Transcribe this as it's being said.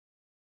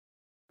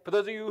For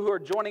those of you who are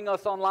joining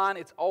us online,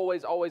 it's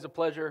always a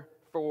pleasure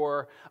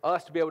for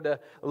us to be able to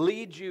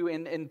lead you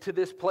into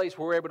this place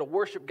where we're able to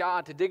worship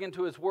God, to dig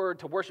into His Word,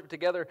 to worship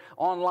together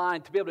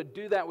online, to be able to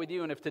do that with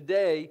you. And if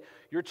today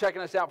you're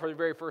checking us out for the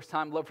very first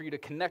time, I'd love for you to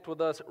connect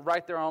with us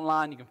right there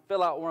online. You can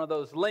fill out one of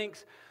those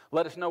links.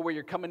 Let us know where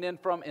you're coming in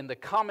from in the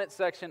comment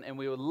section, and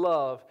we would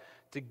love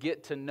to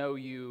get to know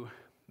you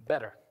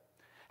better.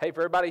 Hey,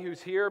 for everybody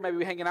who's here,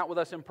 maybe hanging out with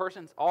us in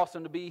person, it's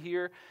awesome to be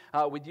here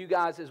with you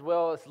guys as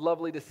well. It's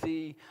lovely to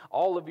see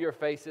all of your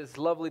faces. It's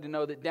lovely to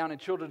know that down in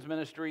children's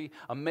ministry,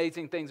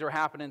 amazing things are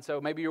happening.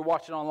 So maybe you're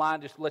watching online,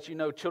 just to let you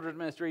know children's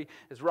ministry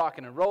is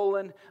rocking and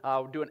rolling.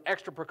 We're doing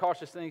extra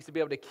precautious things to be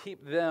able to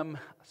keep them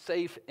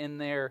safe in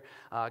there.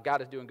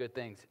 God is doing good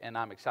things, and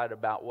I'm excited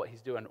about what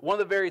He's doing. One of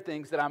the very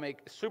things that I'm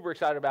super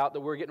excited about that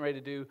we're getting ready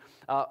to do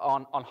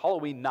on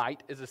Halloween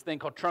night is this thing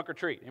called Trunk or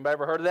Treat. Anybody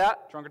ever heard of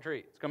that? Trunk or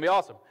Treat. It's going to be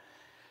awesome.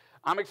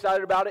 I'm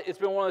excited about it. It's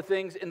been one of the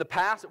things in the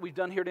past that we've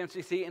done here at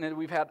MCC, and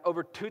we've had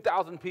over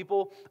 2,000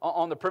 people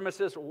on the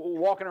premises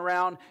walking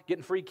around,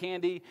 getting free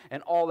candy,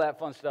 and all that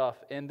fun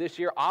stuff. And this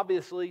year,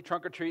 obviously,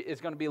 Trunk or Treat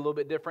is going to be a little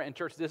bit different. And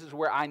church, this is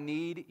where I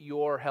need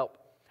your help.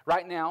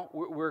 Right now,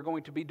 we're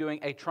going to be doing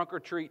a Trunk or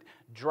Treat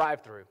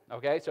drive-through,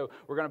 okay? So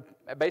we're going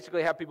to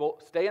basically have people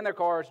stay in their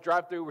cars,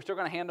 drive through. We're still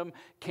going to hand them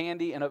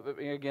candy in, a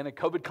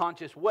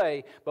COVID-conscious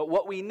way, but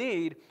what we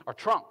need are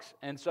trunks.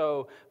 And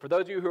so for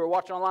those of you who are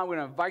watching online, we're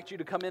going to invite you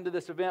to come into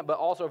this event, but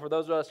also for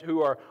those of us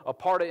who are a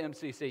part of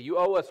MCC, you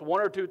owe us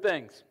one or two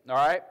things, all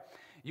right?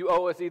 You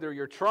owe us either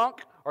your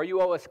trunk or you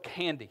owe us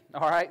candy,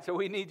 all right? So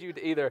we need you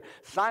to either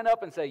sign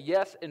up and say,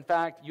 yes, in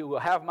fact, you will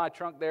have my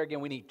trunk there. Again,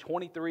 we need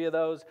 23 of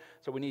those,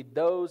 so we need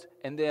those.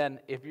 And then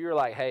if you're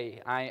like, hey,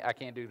 I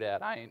can't do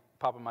that. I ain't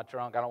popping my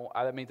trunk.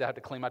 That means I have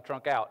to clean my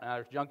trunk out, and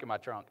there's junk in my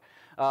trunk.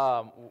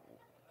 Not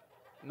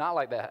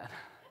like that.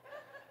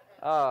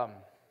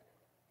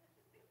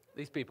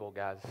 These people,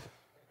 guys.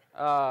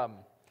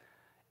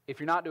 If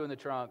you're not doing the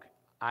trunk,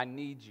 I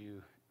need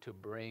you to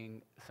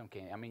bring some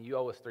candy. I mean, you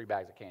owe us 3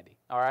 bags of candy,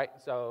 all right?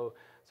 So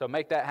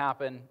make that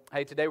happen.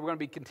 Hey, today we're going to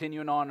be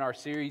continuing on our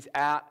series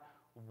At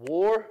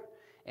War,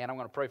 and I'm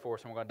going to pray for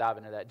us, and we're going to dive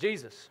into that.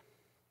 Jesus,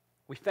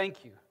 we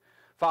thank you,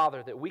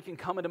 Father, that we can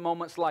come into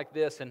moments like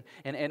this and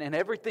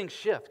everything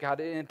shifts,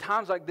 God. In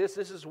times like this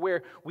is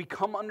where we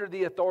come under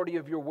the authority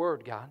of your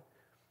word, God.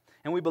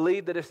 And we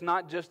believe that it's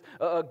not just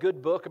a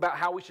good book about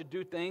how we should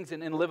do things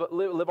and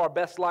live our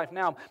best life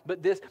now,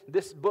 but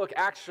this book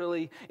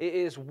actually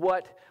is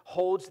what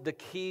holds the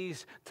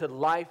keys to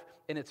life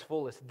in its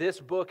fullest. This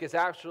book is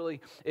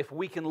actually, if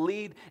we can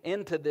lead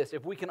into this,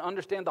 if we can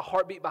understand the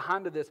heartbeat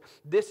behind this,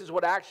 this is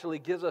what actually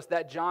gives us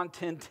that John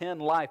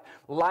 10:10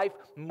 life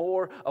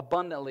more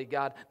abundantly,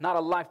 God. Not a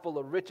life full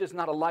of riches,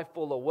 not a life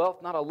full of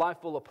wealth, not a life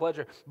full of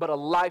pleasure, but a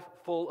life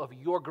full of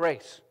your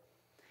grace.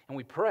 And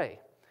we pray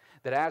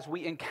that as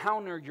we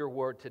encounter your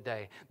word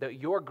today, that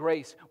your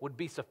grace would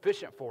be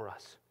sufficient for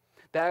us.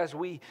 That as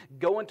we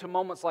go into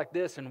moments like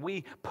this and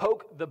we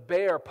poke the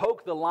bear,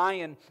 poke the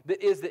lion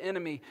that is the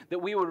enemy, that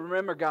we would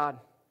remember, God,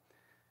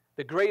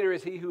 that greater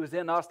is He who is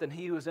in us than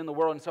he who is in the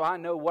world. And so I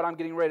know what I'm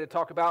getting ready to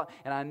talk about,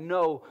 and I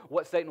know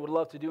what Satan would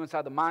love to do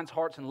inside the minds,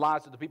 hearts, and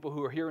lives of the people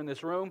who are here in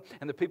this room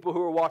and the people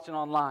who are watching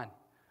online.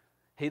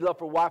 He'd love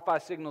for Wi-Fi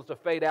signals to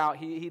fade out.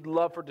 He'd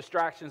love for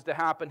distractions to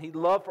happen. He'd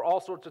love for all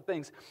sorts of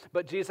things.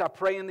 But Jesus, I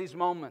pray in these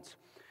moments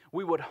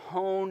we would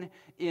hone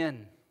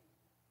in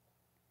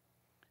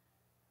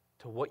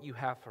to what you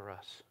have for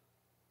us.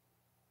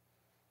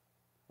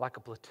 Like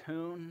a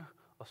platoon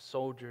of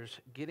soldiers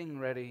getting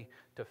ready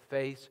to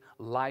face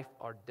life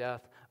or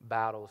death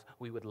battles,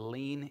 we would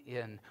lean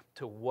in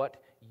to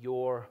what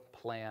your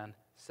plan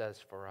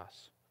says for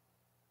us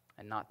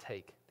and not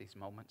take these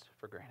moments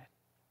for granted.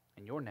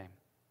 In your name.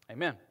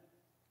 Amen.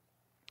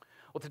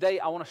 Well, today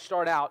I want to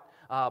start out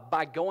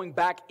by going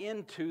back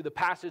into the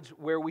passage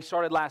where we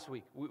started last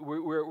week.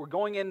 We're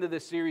going into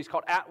this series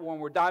called At War,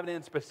 and we're diving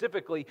in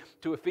specifically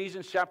to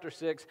Ephesians chapter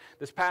 6,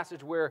 this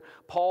passage where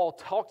Paul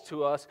talks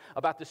to us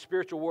about the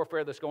spiritual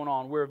warfare that's going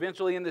on. We're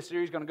eventually in this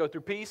series going to go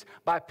through piece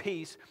by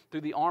piece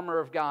through the armor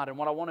of God, and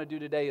what I want to do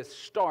today is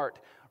start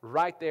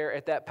right there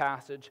at that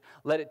passage.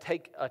 Let it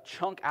take a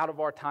chunk out of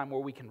our time where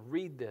we can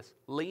read this,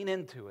 lean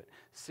into it,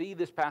 see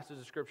this passage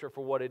of Scripture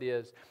for what it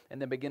is, and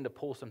then begin to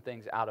pull some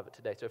things out of it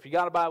today. So if you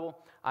got a Bible,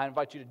 I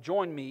invite you to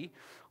join me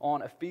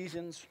on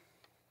Ephesians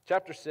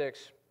chapter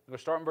 6. We're going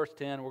to start in verse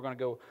 10. We're going to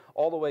go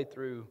all the way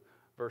through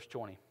verse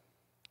 20.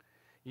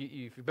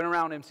 If you've been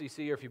around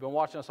MCC or if you've been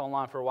watching us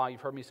online for a while,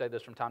 you've heard me say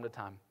this from time to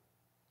time.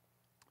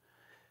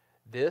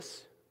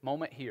 This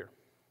moment here,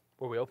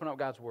 where we open up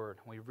God's Word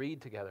and we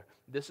read together,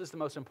 this is the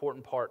most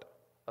important part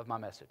of my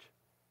message.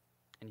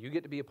 And you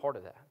get to be a part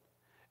of that.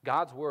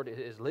 God's Word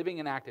is living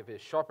and active. It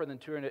is sharper than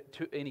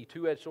any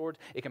two-edged sword.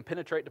 It can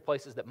penetrate to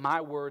places that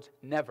my words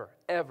never,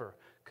 ever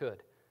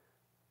could.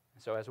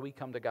 And so as we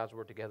come to God's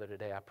Word together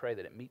today, I pray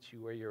that it meets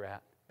you where you're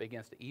at,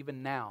 begins to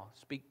even now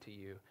speak to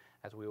you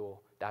as we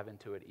will dive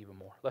into it even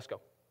more. Let's go.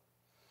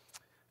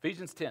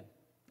 Ephesians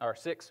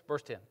 6,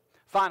 verse 10.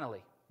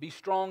 Finally, be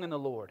strong in the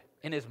Lord,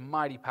 in His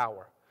mighty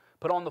power.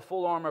 Put on the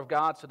full armor of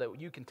God so that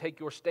you can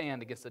take your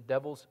stand against the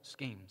devil's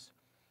schemes.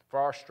 For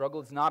our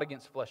struggle is not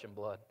against flesh and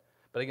blood,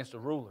 but against the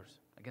rulers,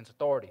 against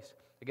authorities,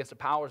 against the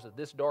powers of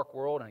this dark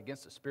world, and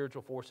against the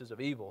spiritual forces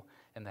of evil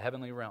in the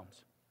heavenly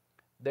realms.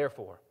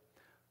 Therefore,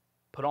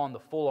 put on the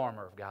full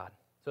armor of God,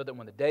 so that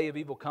when the day of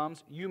evil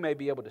comes, you may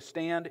be able to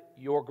stand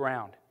your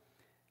ground.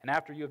 And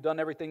after you have done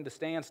everything to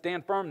stand,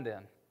 stand firm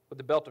then, with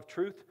the belt of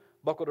truth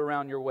buckled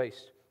around your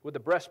waist, with the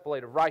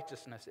breastplate of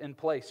righteousness in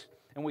place,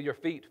 and with your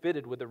feet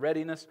fitted with the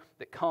readiness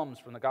that comes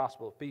from the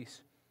gospel of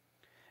peace.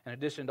 In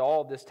addition to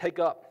all of this, take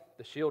up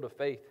the shield of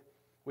faith,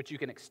 which you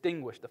can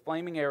extinguish the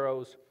flaming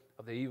arrows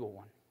of the evil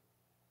one.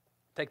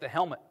 Take the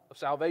helmet of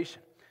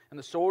salvation and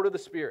the sword of the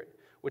Spirit,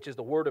 which is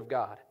the word of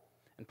God,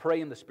 and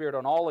pray in the Spirit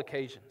on all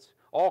occasions,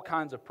 all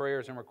kinds of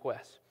prayers and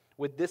requests.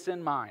 With this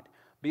in mind,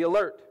 be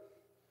alert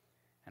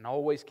and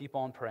always keep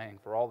on praying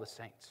for all the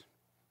saints.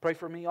 Pray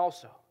for me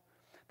also,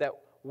 that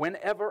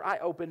whenever I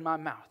open my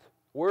mouth,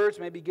 words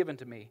may be given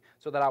to me,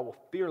 so that I will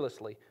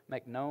fearlessly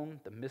make known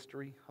the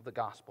mystery of the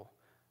gospel,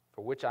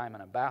 for which I am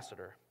an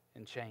ambassador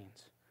in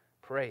chains.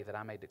 Pray that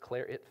I may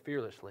declare it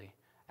fearlessly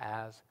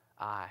as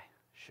I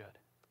should.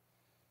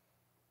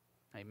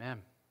 Amen.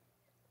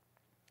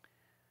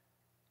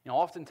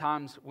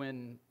 Oftentimes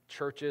when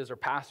churches or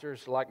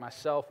pastors like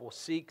myself will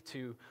seek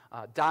to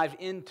dive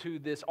into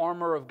this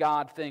armor of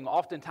God thing,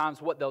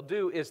 oftentimes what they'll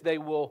do is they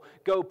will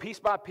go piece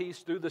by piece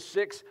through the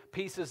 6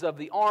 pieces of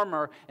the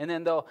armor, and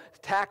then they'll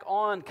tack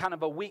on kind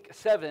of a week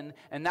 7,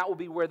 and that will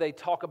be where they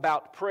talk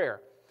about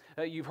prayer.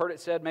 You've heard it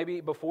said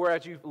maybe before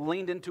as you've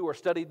leaned into or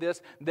studied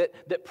this,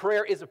 that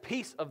prayer is a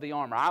piece of the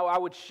armor. I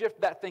would shift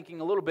that thinking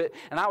a little bit,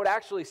 and I would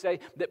actually say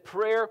that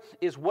prayer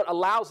is what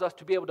allows us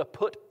to be able to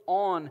put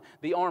on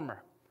the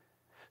armor.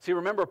 See,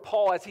 remember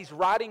Paul, as he's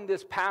writing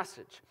this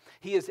passage,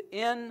 he is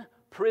in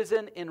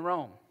prison in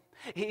Rome.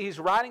 He's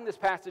writing this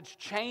passage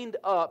chained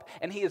up,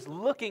 and he is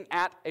looking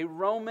at a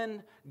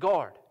Roman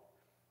guard.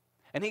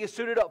 And he is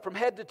suited up from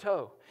head to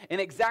toe in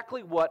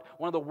exactly what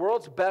one of the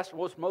world's best,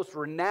 most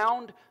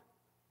renowned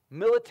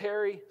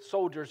military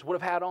soldiers would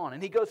have had on.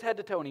 And he goes head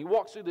to toe, and he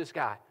walks through this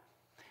guy,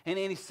 and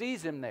he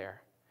sees him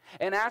there.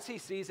 And as he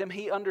sees him,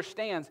 he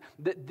understands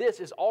that this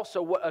is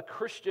also what a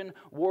Christian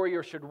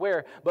warrior should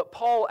wear. But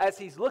Paul, as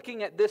he's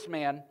looking at this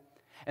man,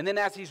 and then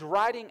as he's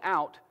writing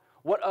out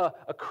what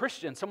a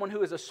Christian, someone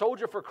who is a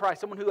soldier for Christ,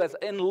 someone who has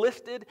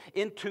enlisted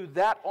into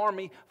that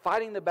army,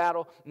 fighting the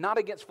battle, not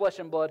against flesh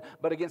and blood,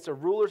 but against the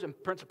rulers and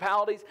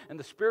principalities and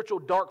the spiritual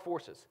dark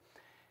forces.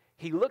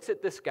 He looks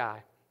at this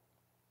guy,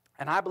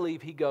 and I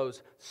believe he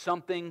goes,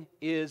 something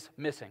is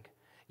missing.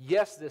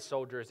 Yes, this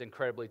soldier is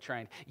incredibly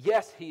trained.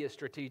 Yes, he is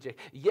strategic.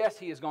 Yes,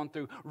 he has gone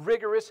through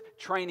rigorous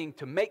training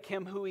to make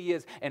him who he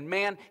is. And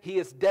man, he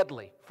is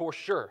deadly, for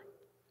sure.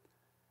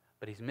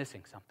 But he's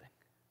missing something.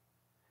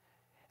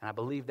 And I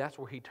believe that's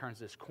where he turns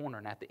this corner.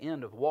 And at the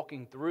end of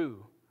walking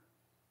through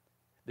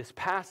this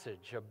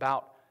passage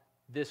about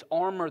this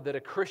armor that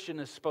a Christian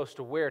is supposed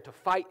to wear to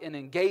fight and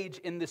engage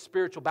in this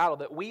spiritual battle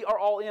that we are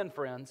all in,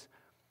 friends,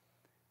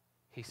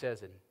 he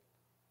says, and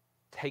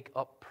take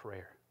up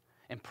prayer.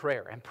 And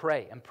prayer, and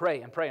pray, and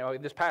pray, and pray.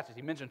 In this passage,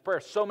 he mentions prayer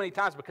so many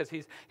times because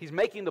he's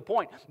making the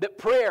point that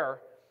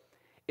prayer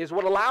is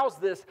what allows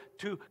this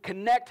to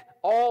connect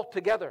all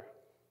together.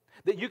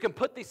 That you can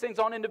put these things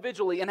on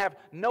individually and have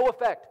no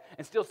effect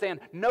and still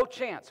stand no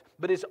chance.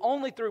 But it's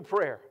only through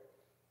prayer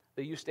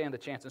that you stand the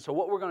chance. And so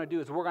what we're going to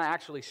do is we're going to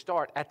actually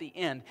start at the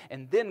end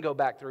and then go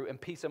back through and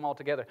piece them all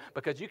together.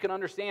 Because you can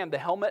understand the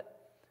helmet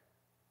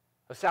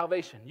of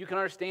salvation. You can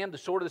understand the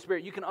sword of the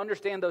Spirit. You can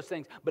understand those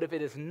things. But if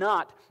it is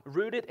not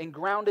rooted and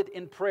grounded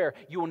in prayer,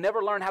 you will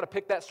never learn how to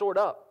pick that sword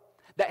up.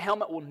 That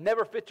helmet will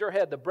never fit your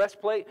head. The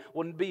breastplate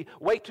will be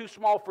way too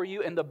small for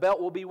you, and the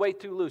belt will be way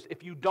too loose.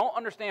 If you don't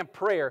understand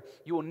prayer,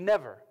 you will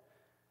never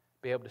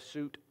be able to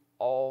suit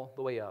all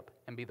the way up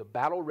and be the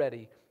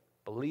battle-ready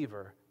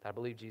believer that I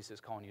believe Jesus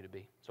is calling you to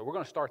be. So we're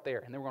going to start there,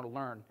 and then we're going to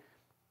learn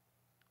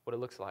what it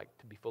looks like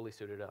to be fully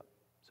suited up.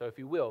 So if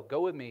you will,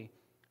 go with me,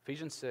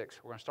 Ephesians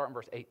 6. We're going to start in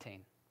verse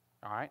 18.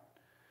 All right?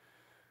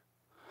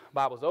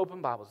 Bible's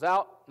open, Bible's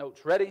out,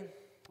 notes ready.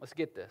 Let's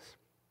get this.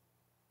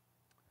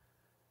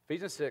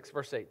 Ephesians 6,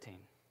 verse 18.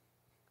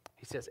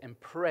 He says, and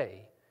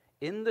pray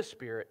in the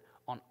Spirit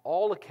on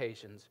all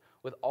occasions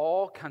with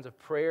all kinds of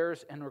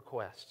prayers and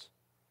requests.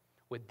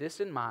 With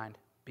this in mind,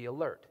 be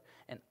alert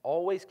and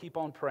always keep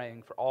on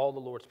praying for all the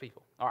Lord's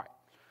people. All right.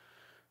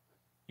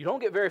 You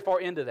don't get very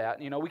far into that.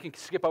 We can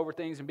skip over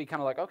things and be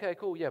kind of like, okay,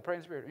 cool, yeah, pray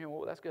in the Spirit.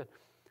 Well, that's good.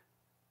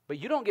 But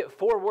you don't get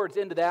 4 words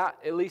into that,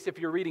 at least if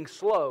you're reading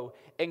slow,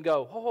 and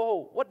go,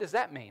 oh, what does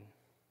that mean?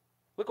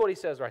 Look what he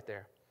says right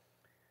there.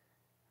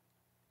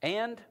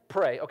 And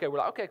pray. Okay, we're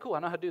like, okay, cool, I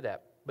know how to do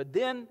that. But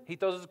then he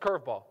throws us a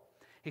curveball.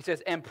 He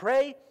says, and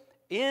pray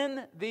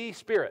in the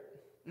Spirit.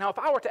 Now, if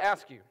I were to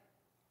ask you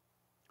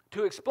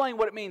to explain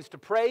what it means to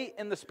pray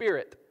in the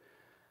Spirit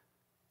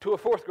to a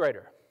 4th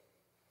grader,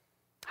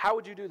 how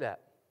would you do that?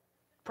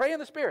 Pray in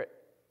the Spirit.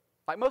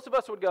 Like most of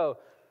us would go,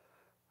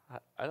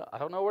 I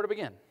don't know where to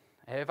begin.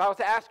 If I was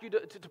to ask you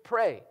to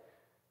pray,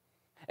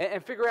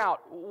 and figure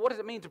out what does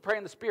it mean to pray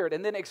in the Spirit,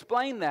 and then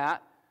explain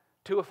that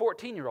to a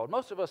 14-year-old.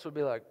 Most of us would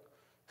be like,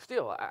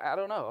 still, I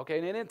don't know, okay?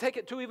 And then take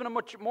it to even a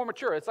more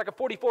mature. It's like a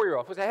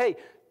 44-year-old. We say, hey,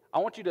 I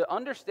want you to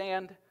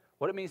understand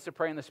what it means to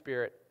pray in the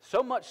Spirit,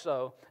 so much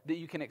so that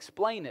you can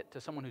explain it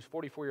to someone who's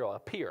 44-year-old, a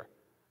peer.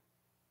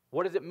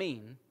 What does it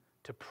mean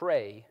to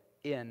pray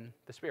in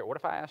the Spirit? What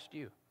if I asked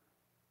you?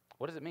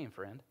 What does it mean,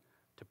 friend,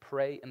 to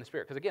pray in the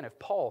Spirit? Because again, if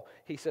Paul,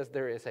 he says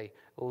there is a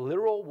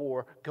literal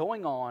war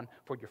going on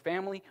for your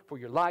family, for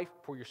your life,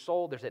 for your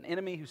soul. There's an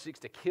enemy who seeks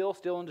to kill,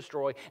 steal, and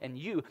destroy. And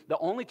you, the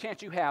only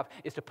chance you have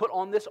is to put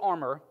on this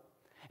armor.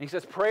 And he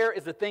says prayer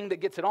is the thing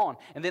that gets it on.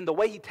 And then the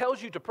way he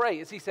tells you to pray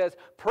is he says,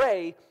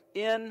 pray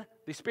in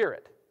the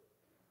Spirit.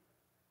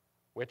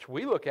 Which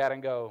we look at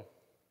and go,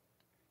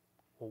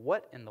 well,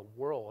 what in the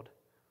world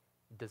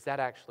does that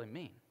actually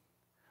mean?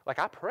 Like,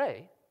 I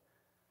pray,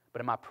 but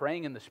am I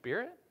praying in the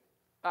Spirit?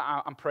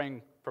 I'm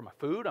praying for my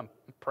food. I'm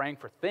praying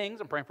for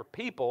things. I'm praying for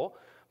people.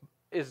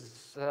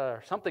 Is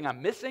something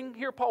I'm missing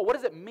here, Paul? What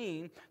does it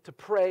mean to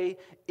pray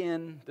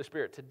in the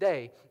Spirit?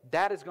 Today,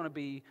 that is going to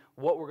be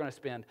what we're going to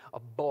spend a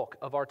bulk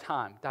of our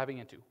time diving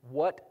into.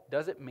 What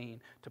does it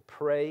mean to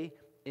pray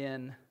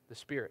in the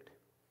Spirit?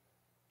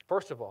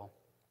 First of all,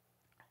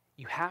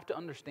 you have to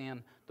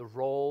understand the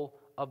role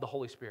of the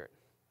Holy Spirit.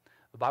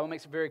 The Bible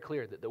makes it very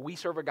clear that we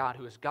serve a God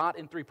who is God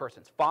in three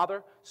persons: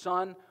 Father,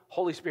 Son,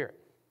 Holy Spirit.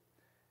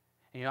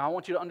 And I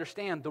want you to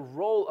understand the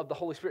role of the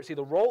Holy Spirit. See,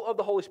 the role of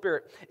the Holy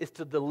Spirit is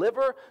to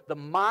deliver the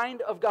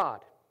mind of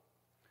God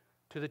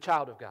to the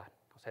child of God.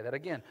 I'll say that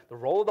again. The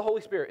role of the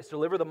Holy Spirit is to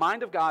deliver the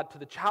mind of God to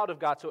the child of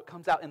God so it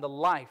comes out in the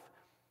life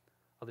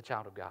of the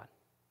child of God.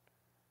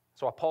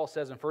 That's why Paul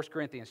says in 1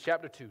 Corinthians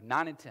chapter 2,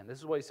 9 and 10, this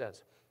is what he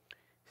says.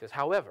 He says,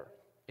 however,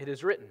 it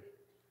is written,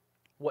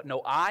 what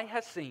no eye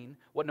has seen,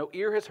 what no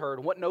ear has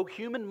heard, what no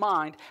human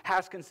mind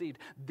has conceived,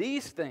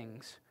 these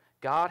things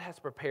God has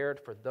prepared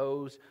for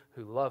those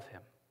who love Him.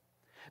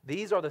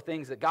 These are the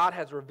things that God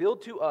has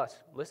revealed to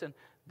us. Listen,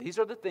 these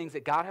are the things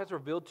that God has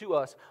revealed to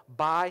us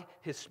by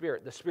His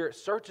Spirit. The Spirit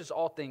searches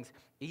all things,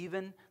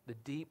 even the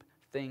deep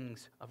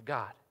things of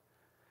God.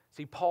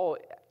 See, Paul,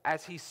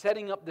 as he's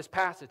setting up this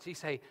passage, he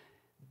say,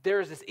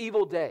 there is this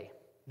evil day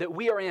that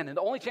we are in, and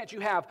the only chance you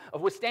have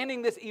of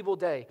withstanding this evil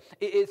day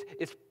is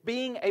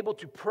being able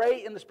to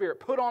pray in the Spirit,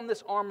 put on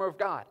this armor of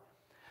God.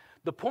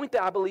 The point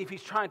that I believe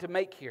he's trying to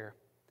make here,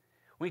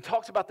 when he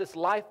talks about this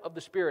life of the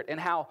Spirit and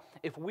how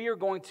if we are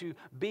going to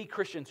be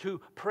Christians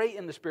who pray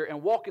in the Spirit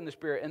and walk in the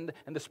Spirit, and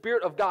the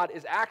Spirit of God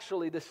is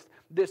actually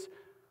this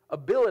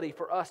ability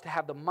for us to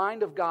have the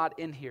mind of God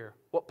in here,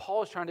 what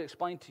Paul is trying to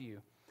explain to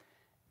you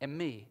and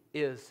me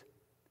is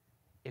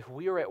if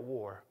we are at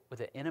war with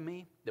an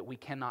enemy that we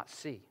cannot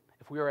see,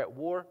 if we are at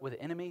war with an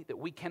enemy that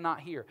we cannot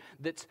hear,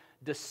 that's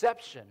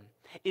deception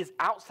is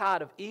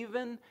outside of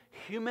even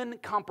human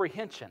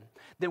comprehension,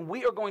 then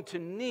we are going to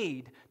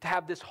need to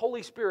have this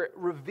Holy Spirit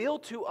reveal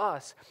to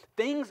us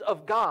things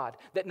of God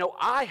that no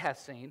eye has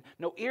seen,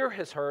 no ear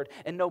has heard,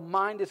 and no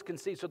mind has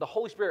conceived. So the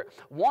Holy Spirit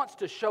wants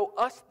to show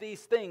us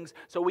these things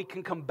so we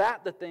can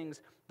combat the things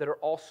that are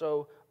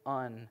also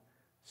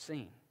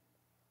unseen.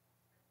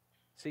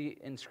 See,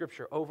 in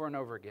Scripture, over and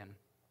over again,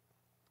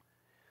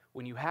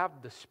 when you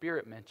have the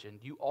Spirit mentioned,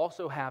 you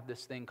also have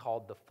this thing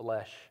called the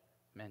flesh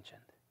mentioned.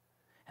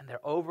 And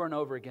they're over and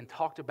over again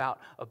talked about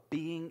of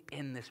being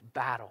in this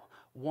battle,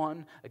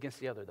 one against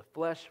the other, the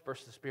flesh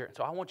versus the Spirit. And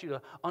so I want you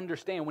to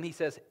understand when he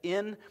says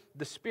in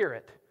the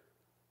Spirit,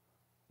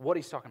 what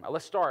he's talking about.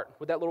 Let's start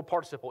with that little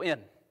participle, in.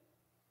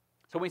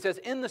 So when he says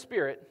in the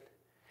Spirit,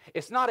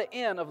 it's not an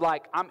in of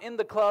like, I'm in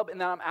the club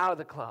and then I'm out of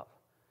the club.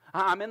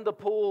 I'm in the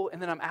pool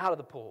and then I'm out of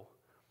the pool.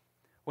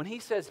 When he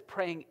says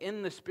praying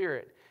in the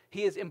Spirit,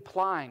 he is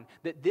implying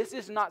that this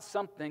is not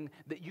something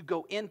that you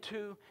go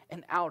into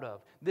and out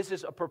of. This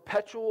is a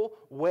perpetual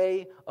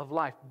way of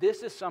life.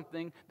 This is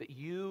something that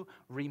you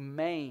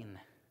remain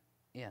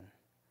in.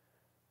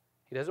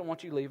 He doesn't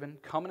want you leaving,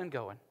 coming and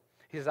going.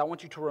 He says, I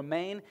want you to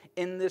remain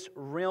in this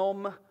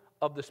realm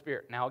of the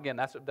Spirit. Now, again,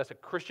 that's a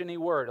Christian-y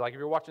word. Like if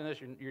you're watching this,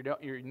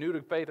 you're new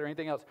to faith or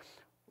anything else.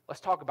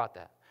 Let's talk about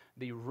that.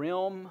 The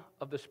realm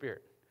of the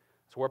Spirit.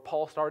 It's where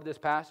Paul started this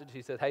passage.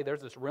 He said, hey,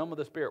 there's this realm of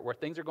the Spirit where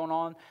things are going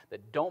on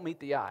that don't meet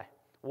the eye.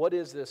 What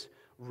is this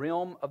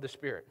realm of the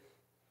Spirit?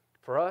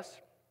 For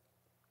us,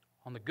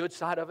 on the good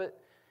side of it,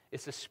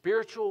 it's a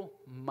spiritual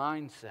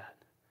mindset.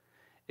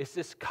 It's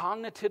this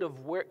cognitive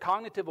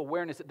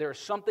awareness that there is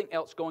something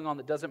else going on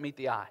that doesn't meet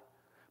the eye.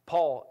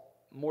 Paul,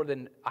 more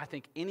than I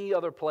think any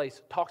other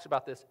place, talks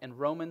about this in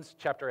Romans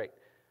chapter 8.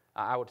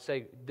 I would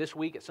say this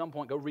week at some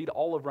point, go read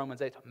all of Romans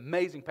 8. It's an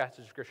amazing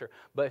passage of Scripture.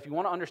 But if you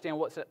want to understand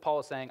what Paul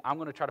is saying, I'm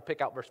going to try to pick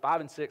out verse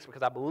 5 and 6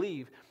 because I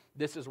believe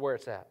this is where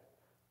it's at.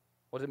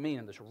 What does it mean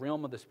in this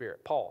realm of the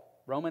Spirit? Paul,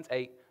 Romans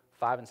 8,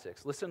 5 and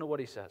 6. Listen to what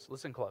he says.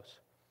 Listen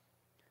close.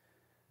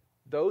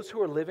 Those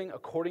who are living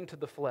according to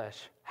the flesh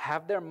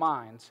have their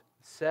minds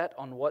set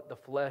on what the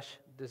flesh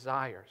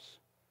desires.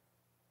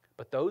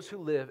 But those who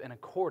live in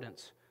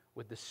accordance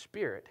with the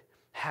Spirit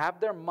have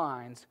their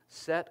minds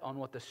set on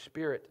what the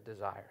Spirit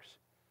desires.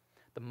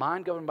 The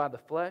mind governed by the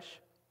flesh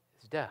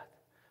is death.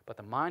 But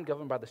the mind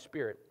governed by the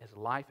Spirit is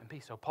life and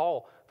peace. So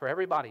Paul, for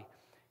everybody,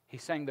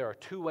 he's saying there are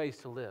two ways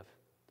to live.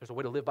 There's a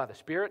way to live by the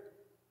Spirit,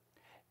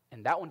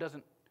 and that one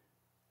doesn't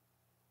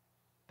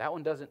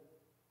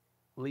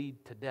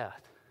lead to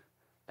death.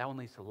 That one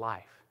leads to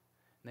life.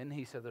 And then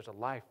he said there's a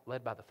life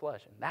led by the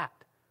flesh, and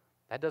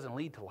that doesn't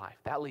lead to life.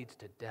 That leads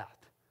to death.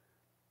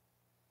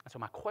 And so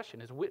my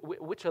question is,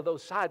 which of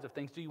those sides of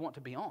things do you want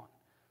to be on?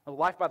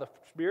 Life by the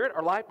Spirit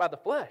or life by the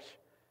flesh?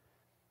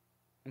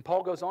 And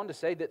Paul goes on to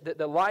say that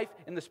the life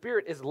in the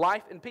Spirit is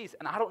life and peace.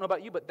 And I don't know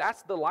about you, but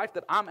that's the life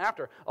that I'm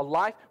after, a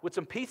life with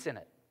some peace in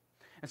it.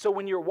 And so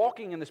when you're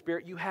walking in the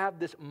Spirit, you have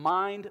this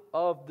mind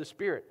of the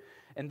Spirit.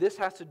 And this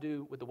has to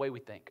do with the way we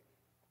think.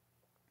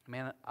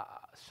 Man,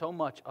 so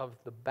much of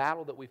the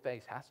battle that we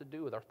face has to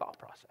do with our thought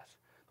process,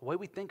 the way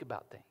we think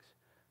about things.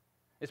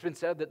 It's been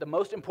said that the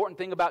most important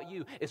thing about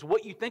you is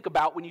what you think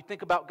about when you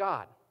think about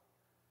God.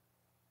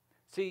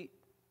 See,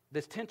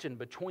 this tension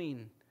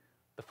between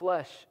the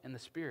flesh and the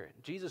Spirit.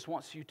 Jesus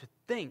wants you to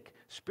think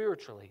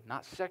spiritually,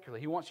 not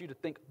secularly. He wants you to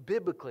think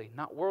biblically,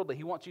 not worldly.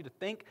 He wants you to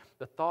think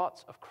the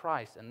thoughts of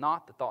Christ and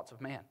not the thoughts of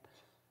man.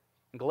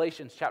 In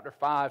Galatians chapter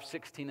 5,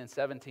 16 and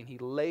 17, he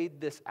laid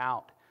this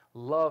out.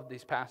 Love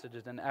these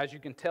passages. And as you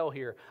can tell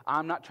here,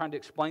 I'm not trying to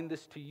explain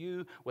this to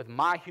you with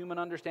my human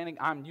understanding.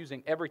 I'm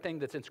using everything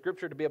that's in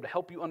Scripture to be able to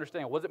help you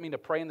understand. What does it mean to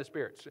pray in the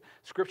Spirit?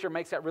 Scripture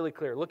makes that really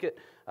clear. Look at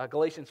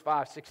Galatians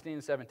 5, 16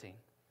 and 17.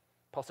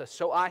 Paul says,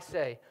 "So I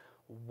say,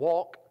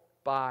 walk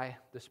by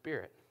the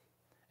Spirit,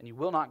 and you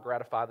will not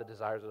gratify the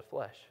desires of the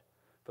flesh.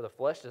 For the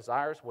flesh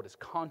desires what is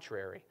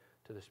contrary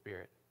to the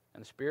Spirit,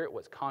 and the Spirit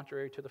what is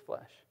contrary to the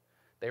flesh.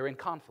 They are in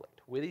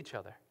conflict with each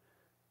other,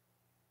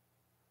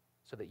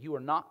 so that you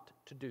are not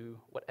to do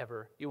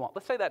whatever you want."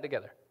 Let's say that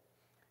together.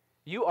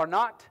 You are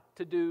not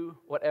to do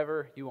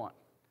whatever you want.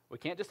 We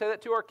can't just say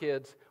that to our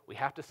kids. We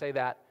have to say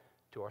that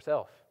to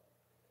ourselves.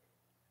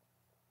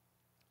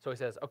 So he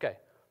says, okay,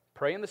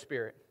 pray in the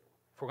Spirit.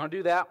 If we're going to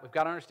do that, we've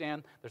got to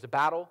understand there's a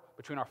battle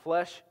between our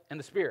flesh and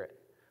the Spirit.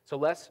 So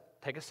let's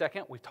take a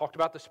second. We've talked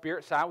about the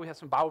Spirit side. We have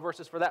some Bible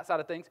verses for that side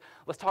of things.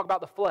 Let's talk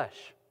about the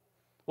flesh.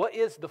 What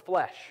is the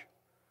flesh?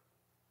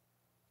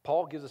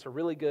 Paul gives us a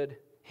really good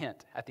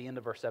hint at the end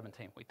of verse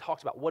 17. He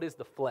talks about what is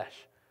the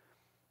flesh.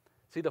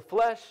 See, the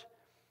flesh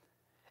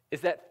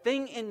is that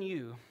thing in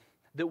you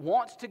that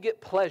wants to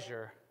get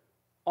pleasure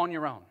on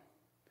your own.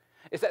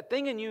 It's that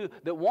thing in you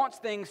that wants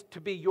things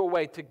to be your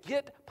way, to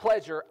get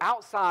pleasure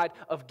outside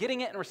of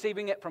getting it and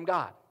receiving it from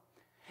God.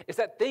 It's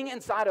that thing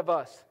inside of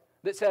us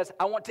that says,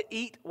 I want to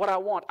eat what I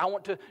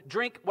want to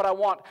drink what I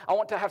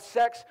want to have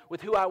sex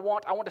with who I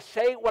want to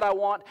say what I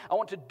want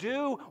to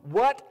do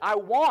what I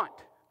want.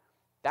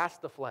 That's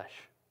the flesh.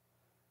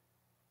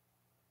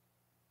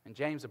 And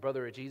James, the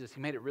brother of Jesus,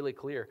 he made it really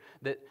clear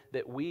that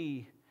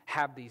we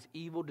have these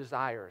evil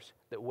desires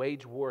that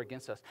wage war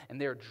against us,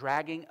 and they're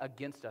dragging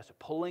against us,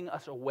 pulling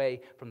us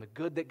away from the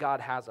good that God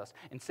has us.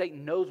 And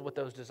Satan knows what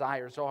those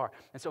desires are,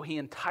 and so he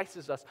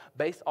entices us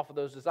based off of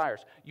those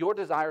desires. Your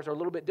desires are a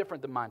little bit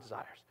different than my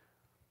desires.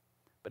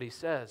 But he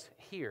says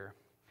here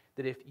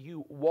that if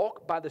you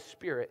walk by the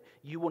Spirit,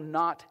 you will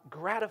not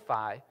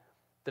gratify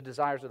the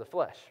desires of the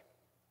flesh.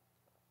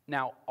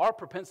 Now, our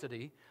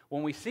propensity,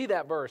 when we see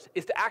that verse,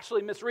 is to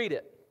actually misread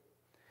it.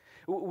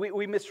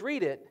 We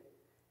misread it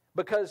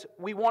because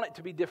we want it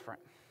to be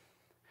different.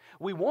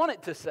 We want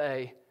it to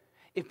say,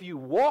 if you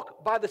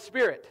walk by the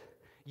Spirit,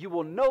 you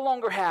will no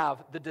longer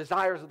have the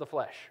desires of the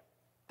flesh.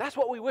 That's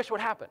what we wish would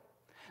happen.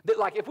 That,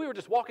 like, if we were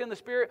just walking in the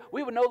Spirit,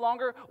 we would no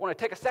longer want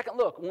to take a second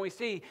look when we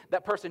see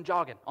that person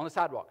jogging on the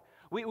sidewalk.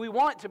 We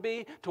want it to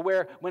be to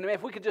where,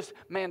 if we could just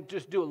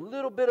do a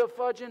little bit of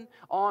fudging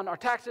on our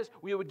taxes,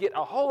 we would get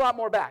a whole lot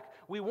more back.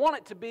 We want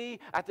it to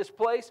be at this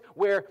place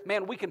where,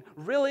 we can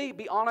really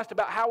be honest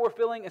about how we're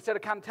feeling instead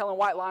of kind of telling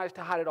white lies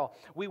to hide it all.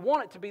 We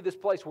want it to be this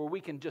place where we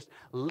can just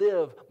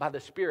live by the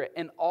Spirit,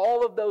 and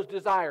all of those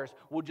desires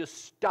will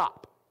just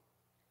stop.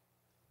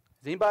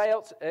 Has anybody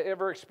else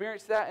ever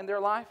experienced that in their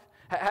life?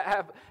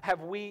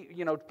 Have we,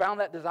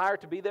 found that desire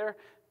to be there?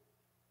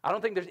 I don't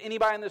think there's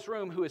anybody in this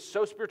room who is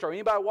so spiritual, or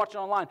anybody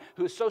watching online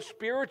who is so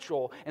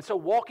spiritual and so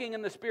walking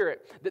in the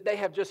Spirit that they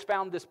have just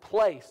found this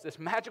place, this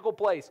magical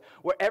place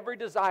where every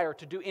desire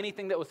to do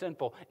anything that was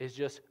sinful is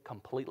just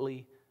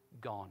completely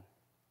gone.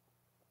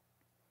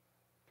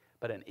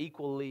 But an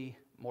equally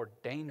more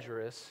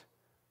dangerous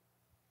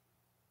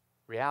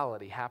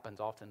reality happens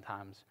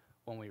oftentimes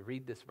when we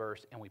read this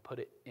verse and we put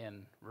it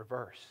in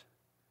reverse.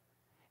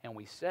 And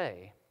we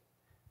say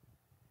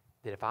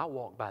that if I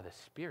walk by the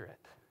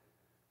Spirit,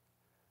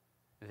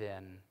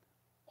 then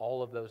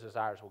all of those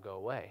desires will go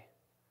away.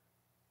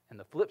 And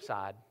the flip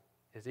side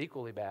is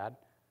equally bad.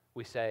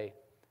 We say,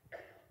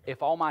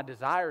 if all my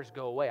desires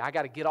go away, I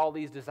got to get all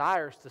these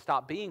desires to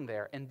stop being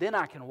there, and then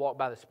I can walk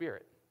by the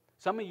Spirit.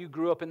 Some of you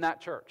grew up in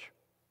that church,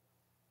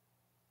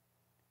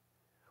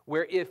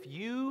 where if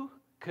you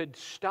could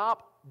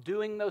stop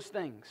doing those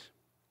things,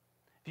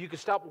 if you could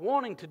stop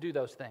wanting to do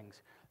those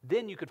things,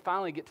 then you could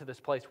finally get to this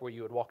place where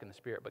you would walk in the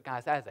Spirit. But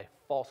guys, that is a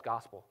false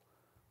gospel.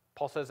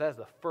 Paul says that is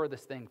the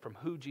furthest thing from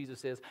who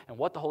Jesus is and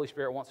what the Holy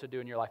Spirit wants to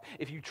do in your life.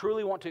 If you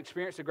truly want to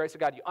experience the grace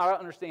of God, you ought to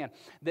understand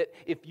that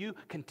if you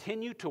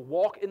continue to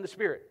walk in the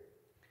Spirit,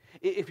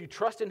 if you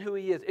trust in who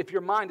He is, if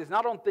your mind is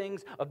not on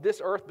things of this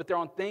earth, but they're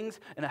on things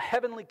in a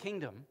heavenly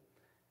kingdom,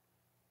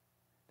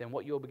 then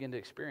what you'll begin to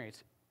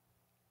experience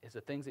is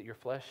the things that your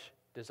flesh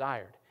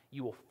desired.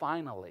 You will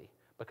finally,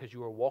 because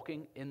you are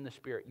walking in the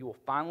Spirit, you will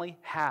finally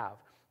have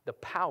the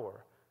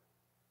power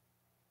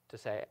to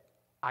say,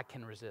 I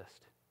can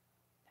resist.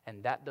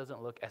 And that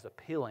doesn't look as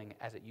appealing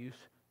as it used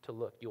to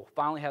look. You'll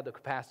finally have the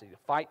capacity to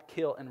fight,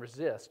 kill, and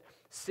resist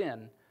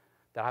sin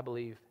that I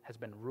believe has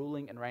been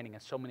ruling and reigning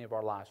in so many of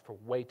our lives for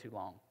way too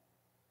long.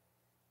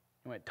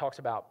 And when it talks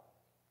about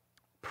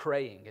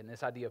praying and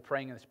this idea of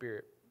praying in the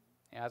Spirit,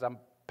 as I'm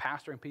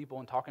pastoring people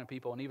and talking to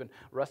people and even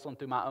wrestling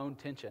through my own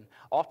tension,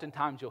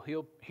 oftentimes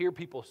you'll hear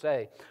people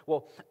say,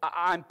 well,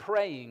 I'm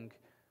praying,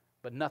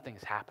 but nothing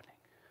is happening.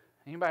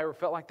 Anybody ever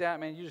felt like that?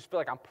 Man, you just feel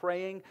like I'm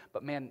praying,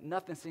 but man,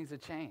 nothing seems to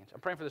change.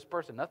 I'm praying for this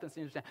person, nothing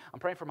seems to change. I'm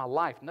praying for my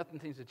life, nothing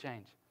seems to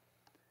change.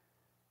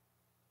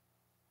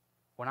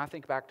 When I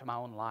think back to my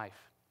own life,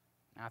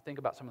 and I think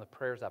about some of the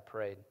prayers I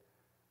prayed,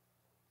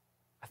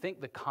 I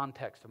think the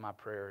context of my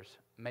prayers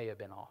may have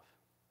been off.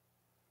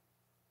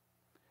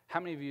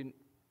 How many of you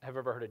have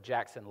ever heard of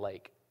Jackson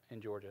Lake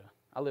in Georgia?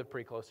 I live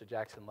pretty close to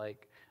Jackson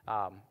Lake.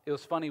 It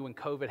was funny when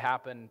COVID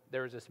happened,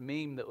 there was this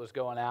meme that was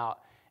going out,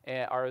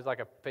 or it was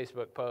like a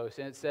Facebook post,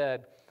 and it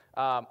said,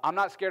 I'm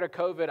not scared of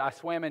COVID, I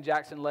swam in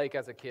Jackson Lake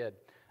as a kid.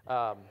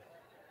 Or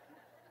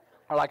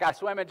like, I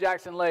swam in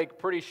Jackson Lake,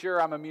 pretty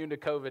sure I'm immune to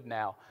COVID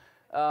now.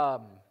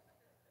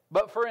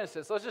 But for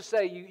instance, let's just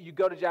say you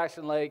go to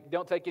Jackson Lake,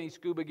 don't take any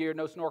scuba gear,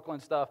 no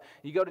snorkeling stuff,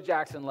 you go to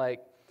Jackson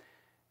Lake,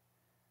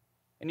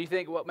 and you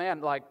think, well,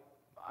 man, like,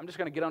 I'm just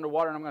going to get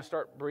underwater and I'm going to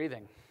start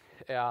breathing.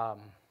 I'm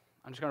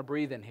just going to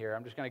breathe in here.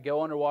 I'm just going to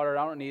go underwater.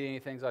 I don't need any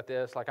things like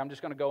this. Like, I'm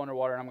just going to go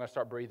underwater and I'm going to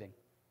start breathing.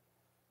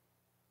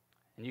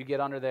 And you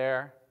get under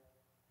there,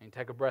 and you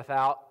take a breath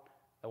out,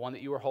 the one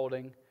that you were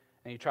holding,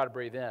 and you try to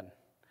breathe in.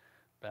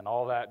 Then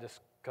all that just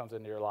comes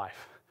into your life.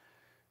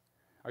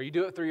 Or you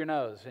do it through your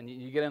nose, and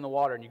you get in the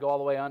water, and you go all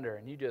the way under,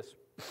 and you just...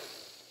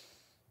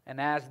 And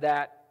as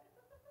that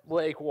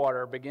lake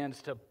water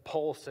begins to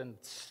pulse and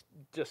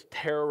just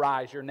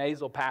terrorize your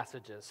nasal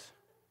passages,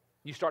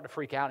 you start to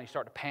freak out, and you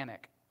start to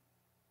panic.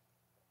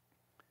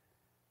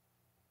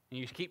 And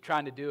you keep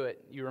trying to do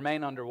it. You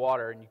remain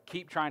underwater, and you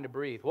keep trying to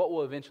breathe. What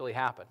will eventually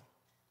happen?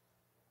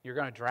 You're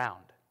going to drown.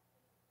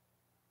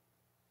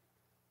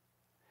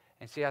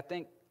 And see, I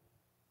think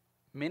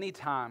many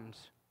times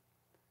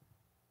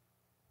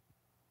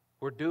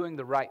we're doing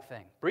the right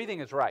thing. Breathing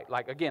is right.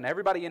 Like, again,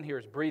 everybody in here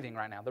is breathing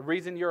right now. The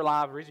reason you're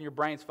alive, the reason your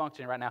brain's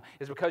functioning right now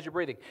is because you're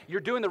breathing. You're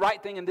doing the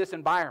right thing in this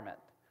environment.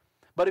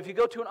 But if you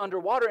go to an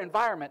underwater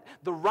environment,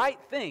 the right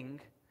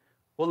thing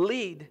will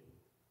lead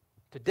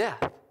to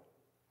death.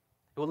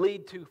 It will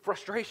lead to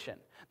frustration.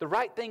 The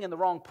right thing in the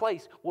wrong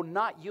place will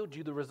not yield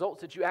you the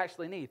results that you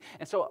actually need.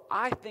 And so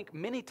I think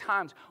many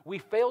times we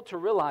fail to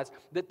realize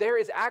that there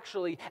is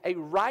actually a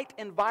right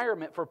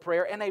environment for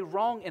prayer and a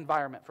wrong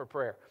environment for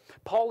prayer.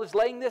 Paul is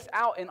laying this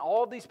out in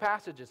all of these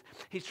passages.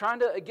 He's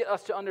trying to get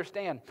us to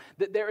understand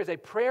that there is a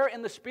prayer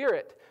in the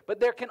Spirit, but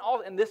there can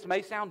also, and this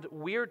may sound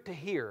weird to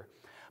hear,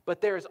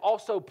 but there is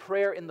also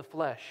prayer in the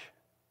flesh.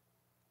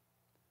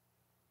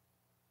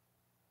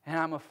 And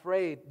I'm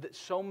afraid that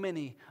so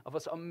many of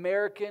us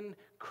American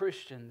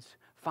Christians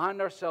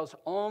find ourselves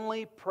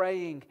only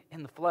praying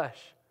in the flesh,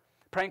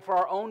 praying for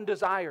our own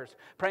desires,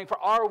 praying for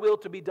our will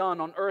to be done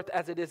on earth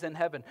as it is in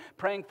heaven,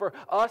 praying for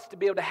us to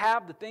be able to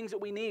have the things that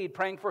we need,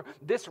 praying for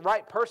this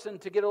right person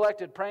to get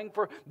elected, praying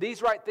for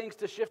these right things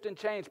to shift and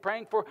change,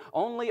 praying for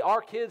only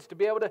our kids to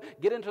be able to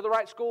get into the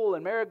right school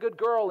and marry a good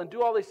girl and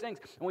do all these things.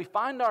 And we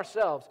find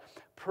ourselves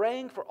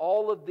praying for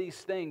all of these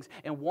things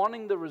and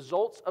wanting the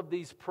results of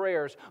these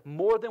prayers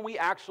more than we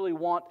actually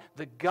want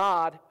the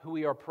God who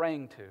we are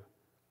praying to.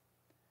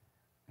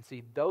 And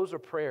see, those are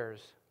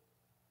prayers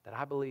that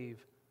I believe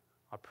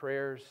are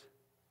prayers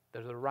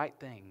that are the right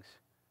things,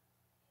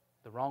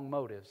 the wrong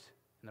motives,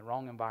 in the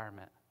wrong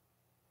environment.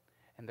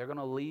 And they're going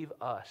to leave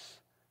us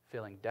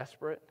feeling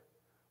desperate,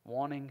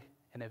 wanting,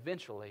 and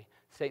eventually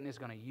Satan is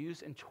going to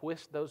use and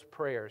twist those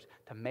prayers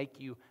to make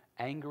you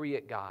angry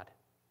at God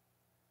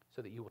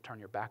so that you will turn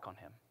your back on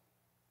Him.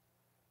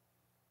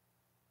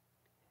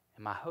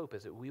 And my hope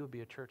is that we would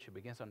be a church who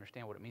begins to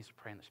understand what it means to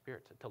pray in the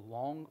Spirit, to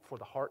long for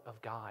the heart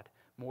of God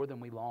more than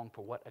we long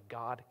for what a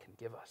God can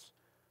give us.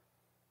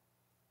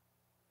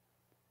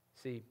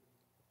 See,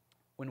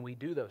 when we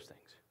do those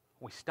things,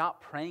 we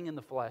stop praying in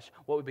the flesh,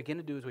 what we begin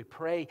to do is we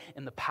pray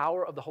in the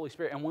power of the Holy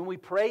Spirit. And when we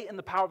pray in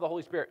the power of the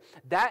Holy Spirit,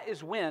 that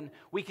is when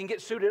we can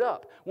get suited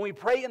up. When we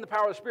pray in the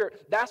power of the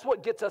Spirit, that's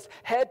what gets us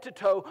head to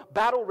toe,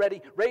 battle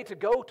ready, ready to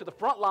go to the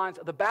front lines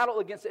of the battle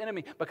against the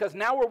enemy. Because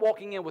now we're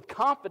walking in with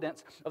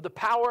confidence of the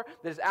power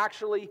that is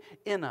actually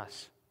in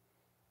us.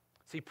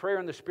 See, prayer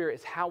in the Spirit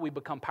is how we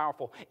become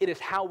powerful. It is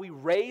how we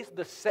raise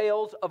the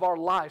sails of our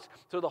lives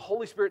so the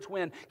Holy Spirit's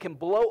wind can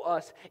blow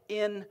us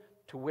in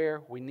to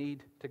where we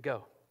need to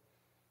go.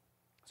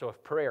 So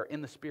if prayer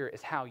in the Spirit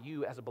is how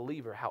you as a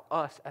believer, how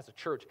us as a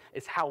church,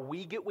 is how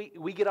we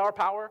get our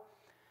power,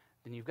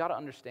 then you've got to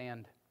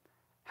understand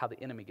how the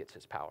enemy gets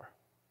his power.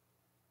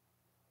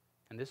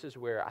 And this is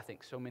where I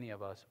think so many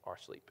of us are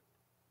asleep.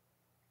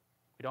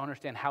 We don't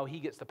understand how he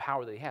gets the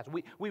power that he has.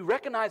 We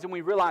recognize and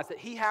we realize that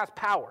he has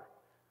power.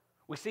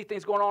 We see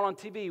things going on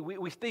TV.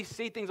 We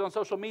see things on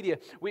social media.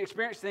 We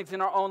experience things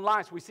in our own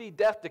lives. We see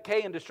death,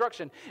 decay, and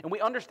destruction. And we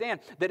understand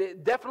that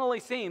it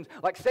definitely seems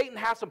like Satan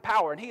has some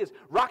power. And he is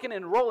rocking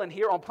and rolling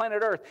here on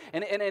planet Earth.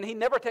 And he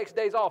never takes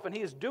days off. And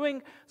he is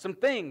doing some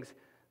things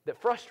that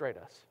frustrate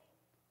us.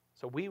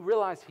 So we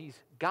realize he's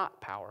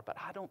got power. But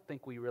I don't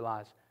think we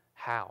realize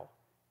how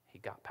he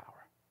got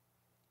power.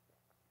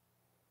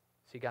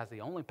 See, guys,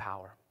 the only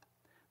power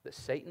that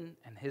Satan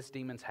and his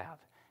demons have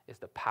is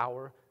the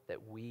power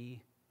that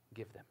we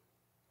give them.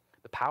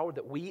 The power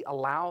that we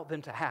allow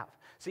them to have.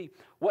 See,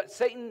 what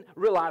Satan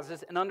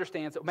realizes and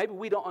understands that maybe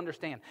we don't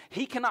understand,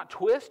 he cannot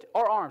twist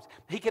our arms.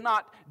 He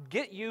cannot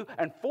get you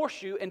and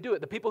force you and do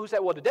it. The people who say,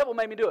 well, the devil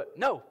made me do it.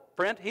 No,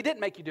 friend, he didn't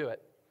make you do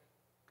it.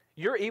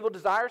 Your evil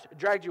desires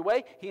dragged you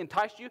away. He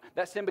enticed you.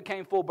 That sin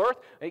became full birth.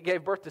 It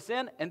gave birth to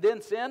sin. And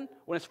then sin,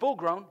 when it's full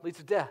grown, leads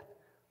to death.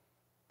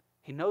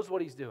 He knows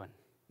what he's doing.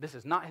 This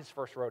is not his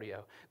first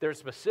rodeo. There are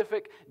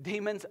specific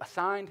demons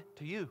assigned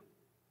to you.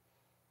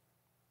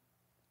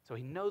 So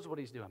he knows what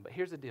he's doing. But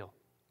here's the deal.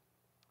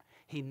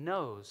 He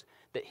knows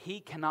that he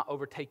cannot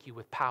overtake you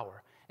with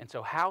power. And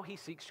so how he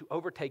seeks to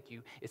overtake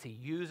you is he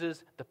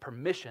uses the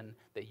permission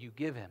that you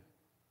give him.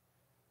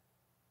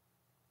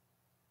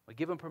 We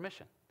give him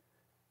permission.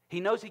 He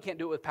knows he can't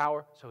do it with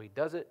power, so he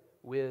does it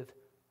with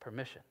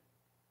permission.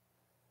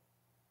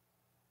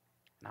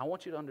 And I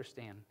want you to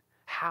understand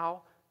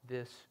how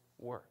this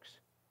works.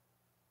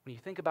 When you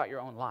think about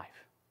your own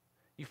life,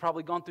 you've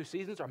probably gone through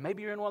seasons, or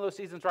maybe you're in one of those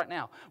seasons right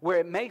now, where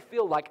it may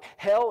feel like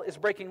hell is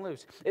breaking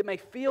loose. It may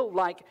feel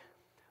like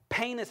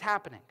pain is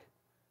happening.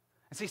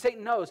 And see,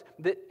 Satan knows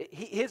that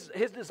his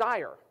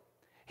desire,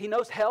 he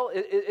knows hell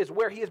is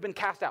where he has been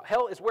cast out.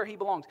 Hell is where he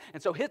belongs.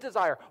 And so his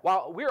desire,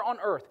 while we're on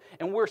earth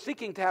and we're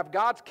seeking to have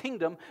God's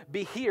kingdom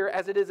be here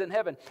as it is in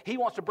heaven, he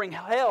wants to bring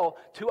hell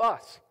to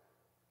us.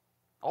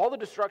 All the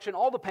destruction,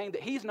 all the pain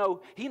that he knows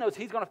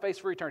he's going to face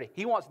for eternity.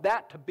 He wants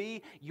that to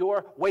be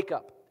your wake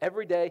up.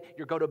 Every day,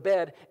 you go to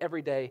bed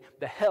every day,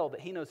 the hell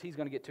that he knows he's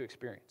going to get to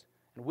experience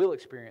and will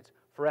experience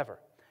forever.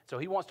 So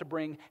he wants to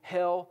bring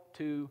hell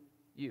to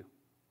you.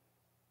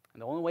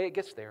 And the only way it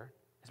gets there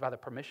is by the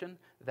permission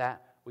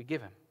that we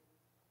give him.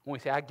 When we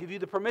say, I give you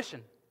the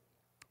permission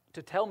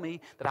to tell me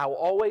that I will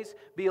always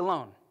be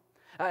alone.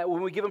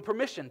 When we give him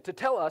permission to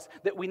tell us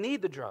that we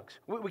need the drugs.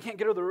 We can't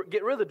get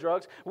rid of the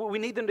drugs. We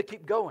need them to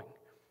keep going.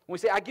 When we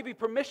say, I give you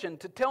permission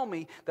to tell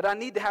me that I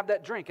need to have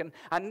that drink, and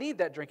I need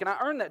that drink, and I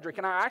earn that drink,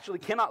 and I actually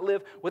cannot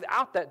live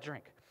without that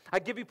drink. I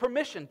give you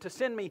permission to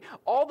send me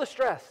all the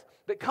stress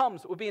that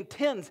comes with being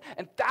tens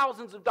and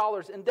thousands of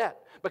dollars in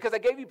debt, because I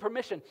gave you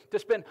permission to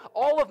spend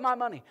all of my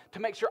money to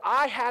make sure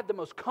I had the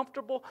most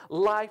comfortable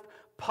life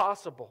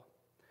possible.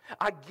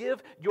 I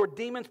give your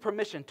demons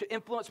permission to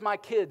influence my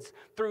kids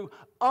through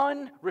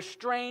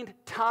unrestrained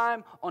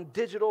time on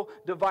digital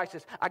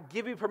devices. I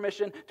give you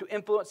permission to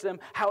influence them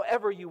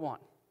however you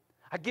want.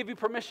 I give you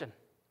permission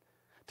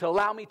to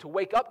allow me to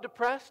wake up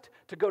depressed,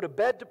 to go to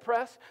bed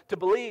depressed, to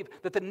believe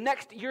that the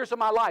next years of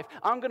my life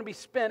I'm going to be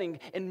spending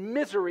in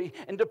misery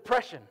and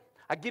depression.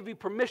 I give you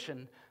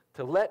permission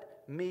to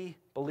let me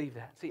believe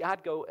that. See,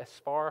 I'd go as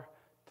far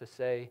to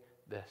say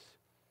this.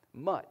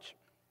 Much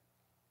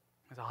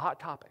is a hot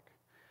topic,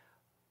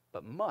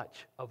 but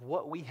much of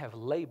what we have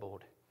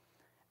labeled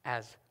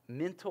as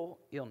mental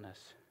illness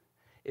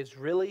is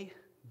really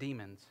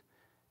demons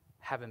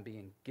having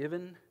been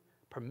given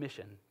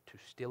permission to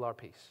steal our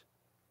peace.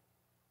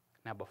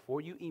 Now, before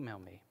you email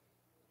me,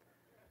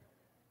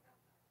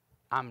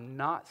 I'm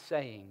not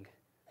saying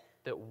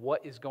that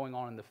what is going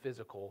on in the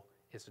physical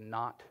is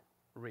not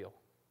real.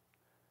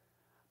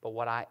 But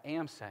what I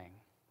am saying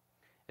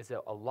is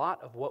that a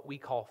lot of what we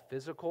call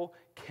physical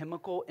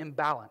chemical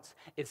imbalance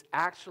is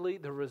actually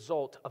the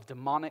result of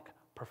demonic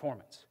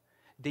performance.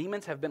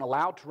 Demons have been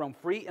allowed to roam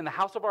free in the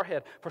house of our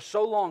head for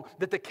so long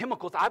that the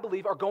chemicals, I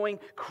believe, are going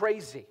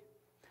crazy.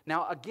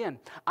 Now, again,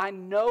 I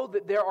know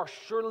that there are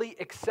surely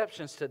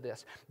exceptions to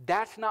this.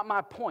 That's not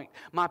my point.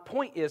 My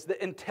point is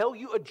that until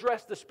you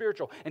address the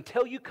spiritual,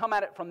 until you come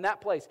at it from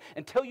that place,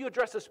 until you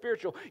address the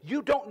spiritual,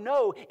 you don't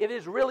know if it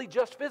is really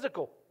just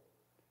physical.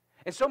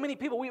 And so many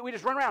people, we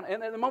just run around,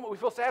 and at the moment we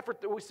feel sad for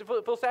 2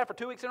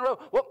 weeks in a row.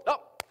 Well,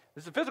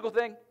 this is a physical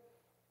thing.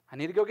 I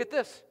need to go get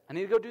this. I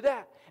need to go do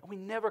that. And we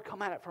never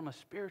come at it from a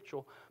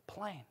spiritual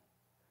plane.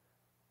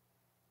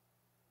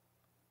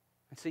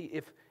 And see,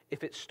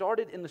 if it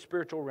started in the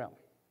spiritual realm,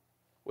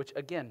 which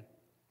again,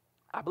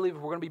 I believe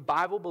if we're going to be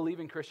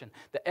Bible-believing Christian,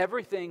 that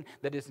everything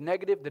that is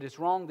negative, that is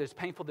wrong, that is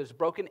painful, that is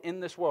broken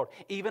in this world,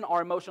 even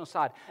our emotional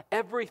side,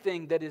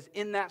 everything that is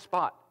in that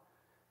spot,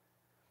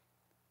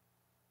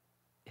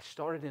 it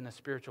started in a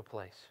spiritual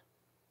place.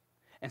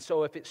 And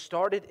so if it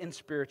started in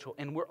spiritual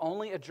and we're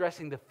only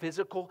addressing the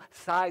physical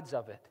sides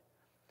of it,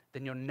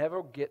 then you'll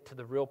never get to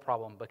the real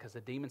problem, because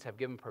the demons have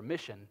given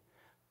permission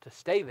to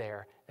stay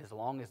there as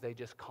long as they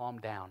just calm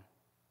down.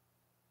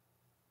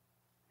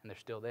 And they're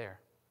still there.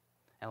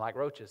 And like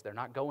roaches, they're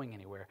not going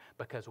anywhere,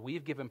 because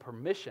we've given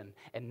permission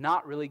and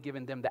not really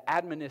given them the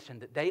admonition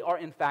that they are,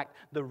 in fact,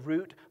 the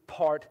root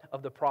part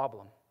of the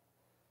problem.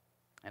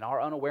 And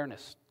our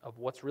unawareness of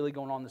what's really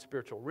going on in the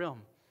spiritual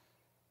realm,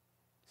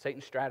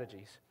 Satan's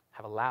strategies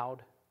have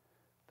allowed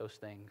those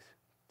things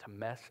to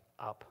mess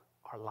up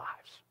our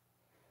lives.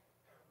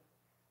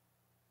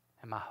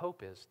 And my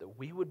hope is that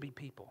we would be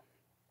people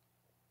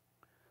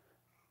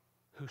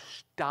who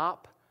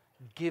stop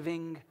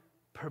giving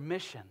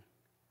permission.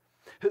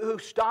 Who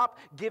stop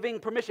giving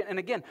permission. And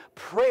again,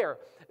 prayer,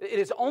 it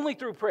is only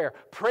through prayer.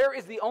 Prayer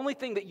is the only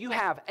thing that you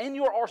have in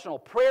your arsenal.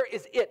 Prayer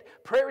is it.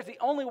 Prayer is the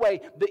only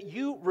way that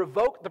you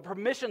revoke the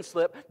permission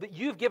slip that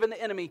you've given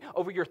the enemy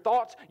over your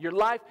thoughts, your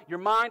life, your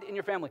mind, and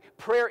your family.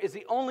 Prayer is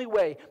the only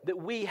way that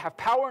we have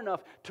power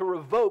enough to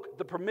revoke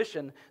the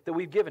permission that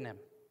we've given him.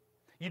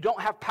 You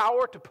don't have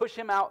power to push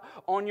him out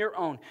on your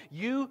own.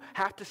 You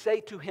have to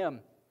say to him,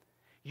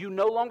 you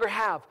no longer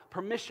have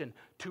permission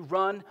to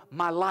run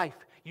my life.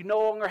 You no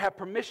longer have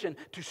permission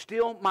to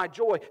steal my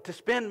joy, to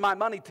spend my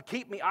money, to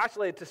keep me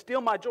isolated, to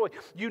steal my joy.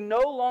 You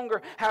no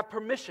longer have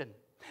permission.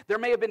 There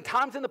may have been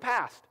times in the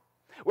past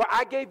where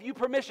I gave you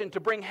permission to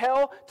bring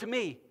hell to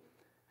me.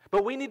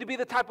 But we need to be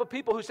the type of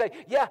people who say,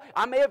 yeah,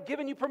 I may have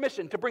given you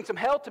permission to bring some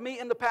hell to me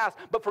in the past,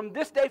 but from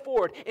this day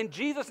forward, in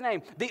Jesus'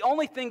 name, the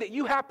only thing that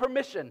you have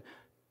permission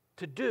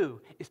to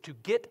do is to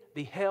get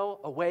the hell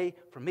away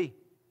from me.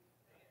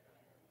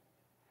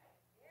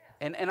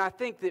 And I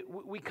think that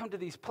we come to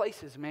these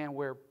places, man,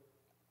 where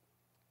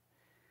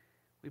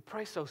we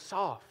pray so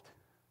soft.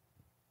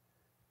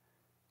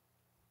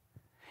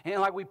 And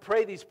like we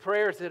pray these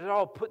prayers that are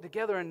all put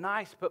together and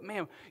nice, but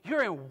man,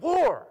 you're in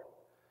war.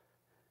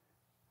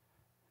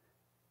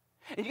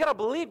 And you got to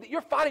believe that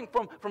you're fighting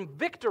from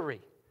victory.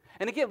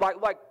 And again,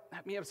 like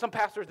some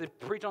pastors that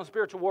preach on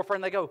spiritual warfare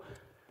and they go,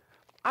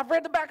 I've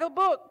read the back of the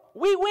book.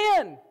 We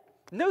win.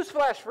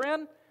 Newsflash,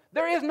 friend.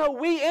 There is no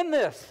we in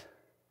this.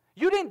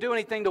 You didn't do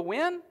anything to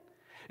win.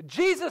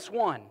 Jesus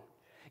won.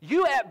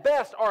 You at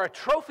best are a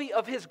trophy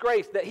of his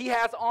grace that he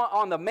has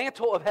on the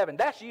mantle of heaven.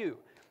 That's you.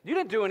 You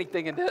didn't do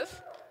anything in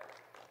this.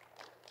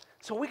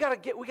 So we gotta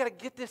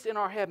get this in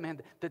our head,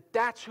 man,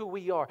 that's who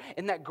we are.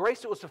 And that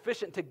grace that was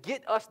sufficient to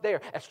get us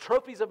there as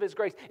trophies of his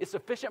grace is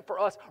sufficient for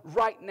us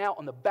right now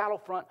on the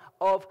battlefront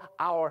of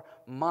our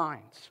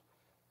minds.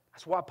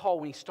 That's why Paul,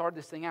 when he started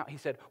this thing out, he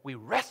said, we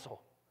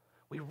wrestle.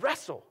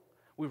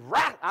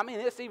 I mean,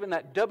 it's even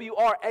that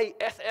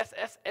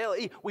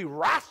W-R-A-S-S-S-L-E. We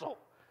wrestle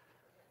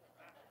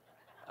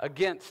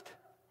against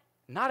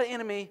not an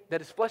enemy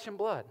that is flesh and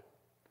blood.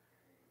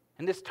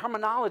 And this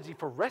terminology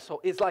for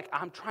wrestle is like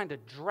I'm trying to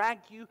drag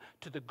you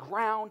to the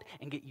ground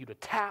and get you to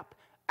tap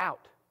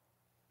out.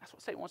 That's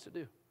what Satan wants to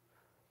do. He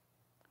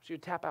wants you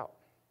to tap out.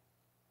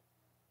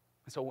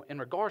 And so in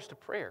regards to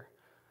prayer,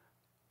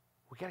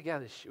 we got to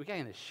get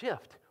in this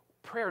shift.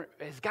 Prayer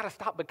has got to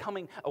stop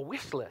becoming a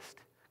wish list.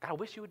 God, I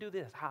wish you would do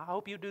this. I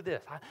hope you do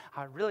this.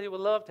 I really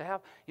would love to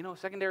have, a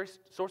secondary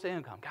source of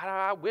income. God,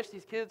 I wish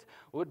these kids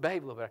would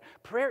behave a little better.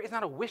 Prayer is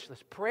not a wish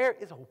list. Prayer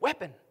is a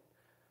weapon.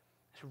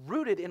 It's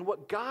rooted in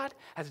what God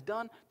has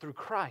done through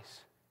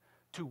Christ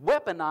to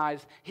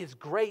weaponize his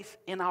grace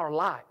in our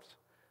lives.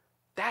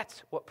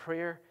 That's what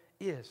prayer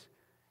is.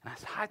 And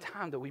it's high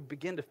time that we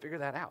begin to figure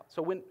that out.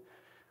 So when,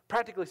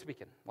 practically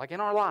speaking, like in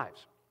our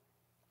lives,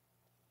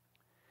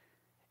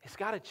 it's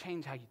got to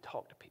change how you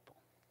talk to people.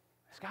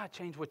 It's got to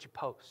change what you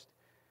post.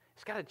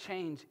 It's got to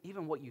change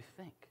even what you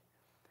think.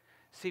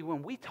 See,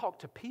 when we talk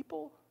to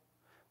people,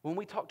 when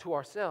we talk to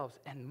ourselves,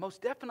 and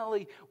most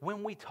definitely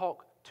when we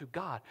talk to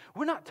God,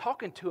 we're not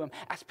talking to him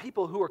as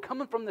people who are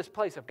coming from this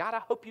place of, God, I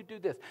hope you do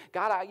this.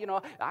 God,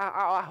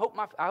 I hope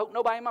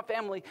nobody in my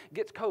family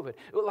gets COVID.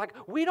 Like,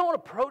 we don't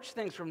approach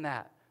things from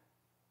that.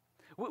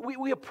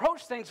 We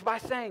approach things by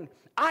saying,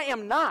 I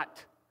am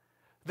not.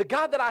 The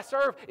God that I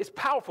serve is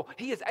powerful.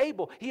 He is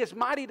able. He is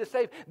mighty to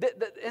save.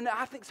 And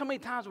I think so many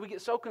times we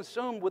get so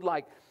consumed with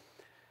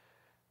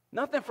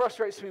nothing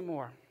frustrates me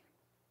more.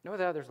 No,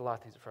 there's a lot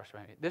of things that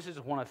frustrate me. This is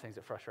one of the things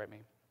that frustrate me.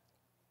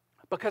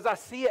 Because I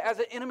see it as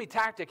an enemy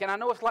tactic. And I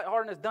know it's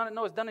lighthearted and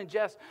it's done in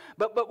jest.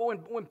 But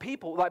when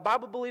people, like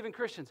Bible-believing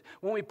Christians,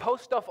 when we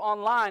post stuff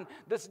online,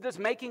 this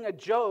making a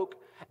joke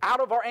out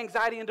of our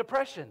anxiety and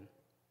depression.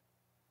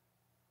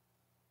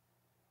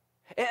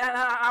 And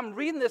I'm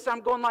reading this,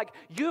 I'm going like,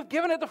 you've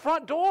given it the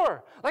front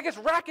door. Like it's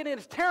racking in,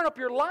 it's tearing up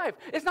your life.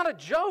 It's not a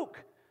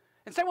joke.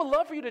 And Satan would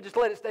love for you to just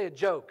let it stay a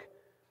joke.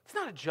 It's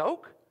not a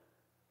joke.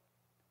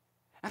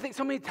 I think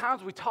so many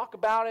times we talk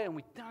about it and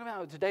we talk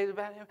about it today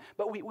about it,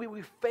 but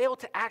we fail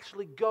to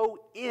actually go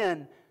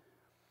in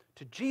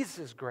to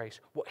Jesus'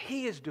 grace, what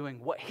he is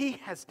doing, what he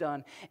has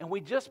done, and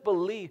we just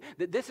believe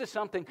that this is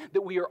something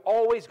that we are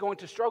always going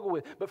to struggle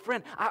with. But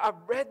friend, I've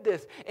read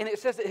this, and it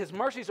says that his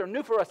mercies are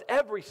new for us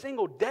every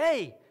single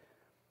day.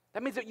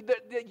 That means that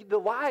the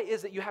lie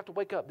is that you have to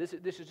wake up. This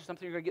is just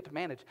something you're going to get to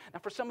manage. Now,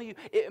 for some of you,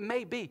 it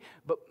may be,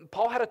 but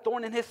Paul had a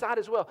thorn in his side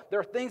as well. There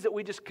are things that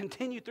we just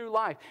continue through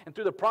life, and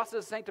through the process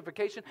of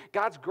sanctification,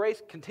 God's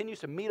grace continues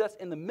to meet us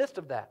in the midst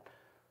of that.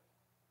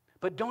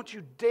 But don't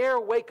you dare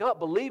wake up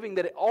believing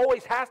that it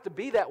always has to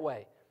be that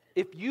way,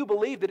 if you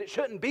believe that it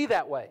shouldn't be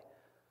that way.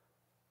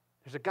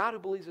 There's a God who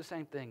believes the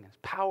same thing. His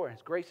power and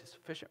His grace is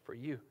sufficient for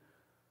you.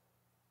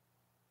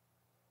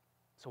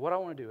 So what I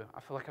want to do, I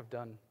feel like I've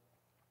done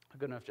a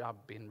good enough job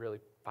of being really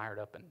fired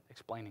up and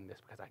explaining this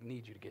because I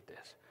need you to get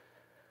this.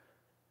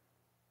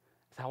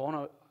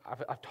 So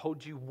I've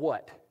told you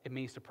what it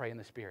means to pray in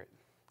the Spirit.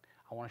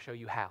 I want to show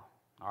you how.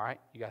 All right?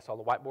 You guys saw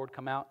the whiteboard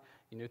come out.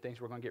 You knew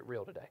things were going to get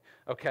real today.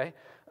 Okay?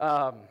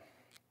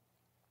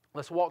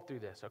 Let's walk through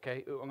this,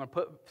 okay? I'm going to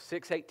put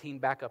 6:18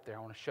 back up there. I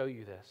want to show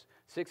you this.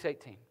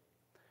 6:18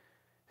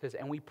 says,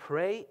 and we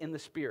pray in the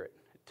Spirit.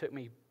 It took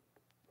me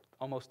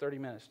almost 30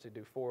 minutes to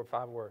do 4 or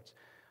 5 words.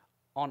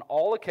 On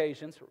all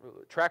occasions,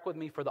 track with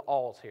me for the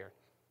alls here.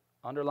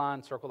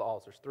 Underline, circle the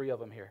alls. There's 3 of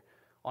them here.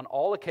 On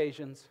all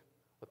occasions,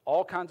 with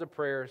all kinds of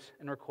prayers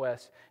and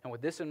requests, and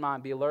with this in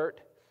mind, be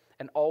alert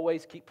and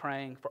always keep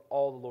praying for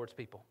all the Lord's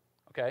people.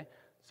 Okay?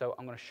 So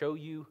I'm going to show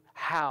you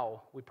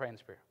how we pray in the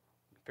Spirit.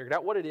 Figured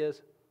out what it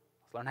is.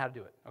 Let's learn how to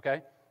do it.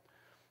 Okay?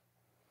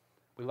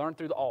 We learned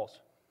through the alls.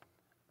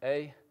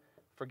 A,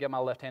 forget my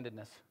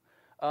left-handedness.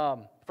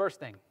 First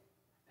thing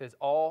is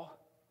all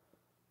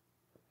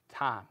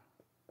time.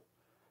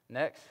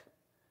 Next,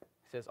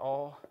 he says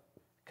all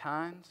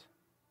kinds.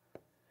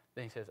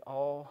 Then he says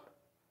all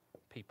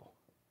people.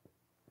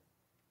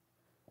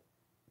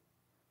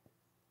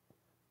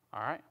 All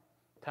right?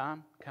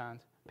 Time,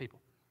 kinds, people.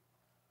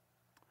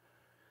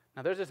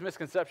 Now, there's this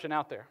misconception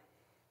out there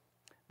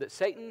that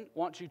Satan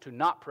wants you to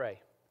not pray.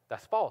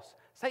 That's false.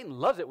 Satan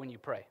loves it when you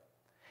pray.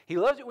 He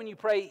loves it when you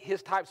pray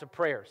his types of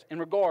prayers in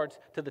regards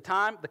to the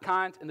time, the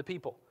kinds, and the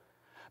people.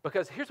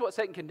 Because here's what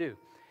Satan can do.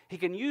 He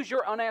can use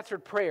your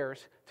unanswered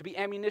prayers to be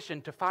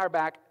ammunition to fire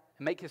back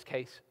and make his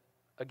case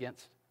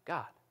against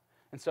God.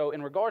 And so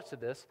in regards to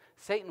this,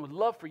 Satan would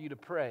love for you to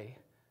pray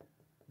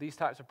these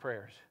types of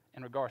prayers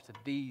in regards to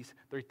these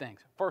 3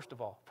 things. First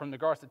of all, from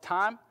regards to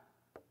time,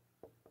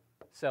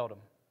 seldom.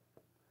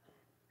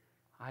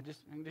 I just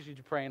need you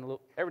praying a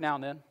little, every now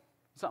and then.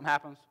 Something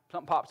happens,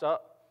 something pops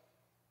up,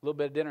 a little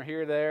bit of dinner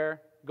here or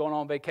there, going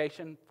on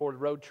vacation for the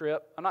road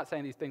trip. I'm not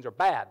saying these things are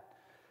bad.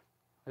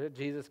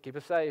 Jesus, keep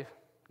us safe,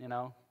 you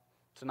know.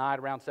 Tonight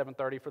around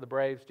 7:30 for the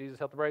Braves. Jesus,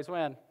 help the Braves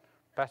win.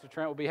 Pastor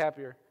Trent will be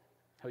happier.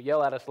 He'll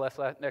yell at us less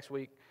next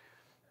week.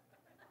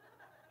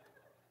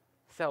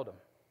 Seldom.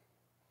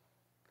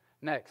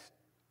 Next,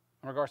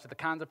 in regards to the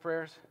kinds of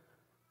prayers,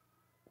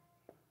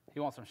 he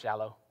wants them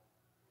shallow.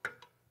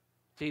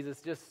 Jesus,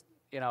 just,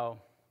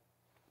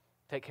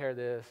 take care of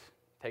this,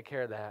 take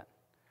care of that.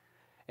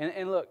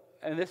 And look,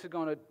 and this is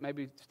going to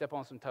maybe step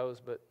on some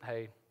toes, but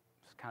hey,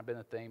 it's kind of been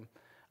a theme.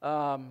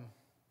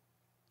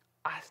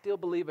 I still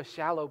believe a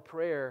shallow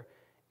prayer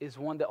is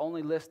one that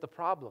only lists the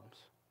problems.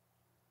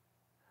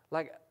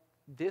 Like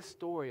this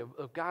story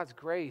of God's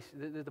grace,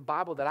 the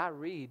Bible that I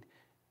read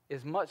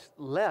is much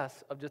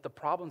less of just the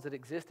problems that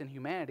exist in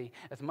humanity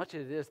as much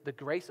as it is the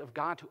grace of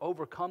God to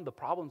overcome the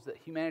problems that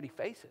humanity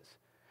faces.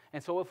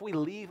 And so if we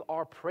leave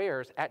our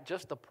prayers at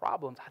just the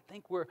problems, I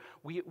think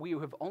we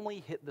have only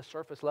hit the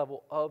surface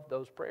level of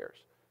those prayers.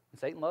 And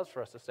Satan loves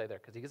for us to stay there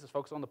because he gets us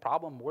focused on the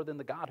problem more than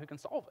the God who can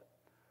solve it.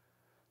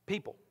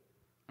 People.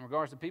 In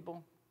regards to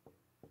people,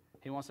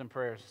 he wants them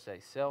prayers to say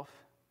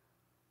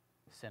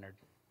self-centered.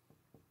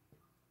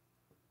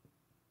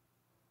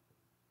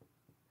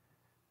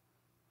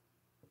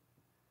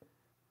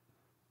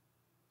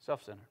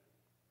 Self-centered.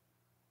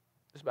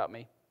 Just about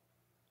me.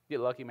 Get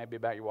lucky, maybe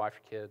about your wife,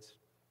 your kids,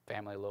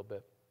 family a little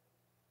bit.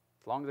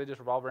 As long as they just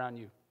revolve around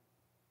you,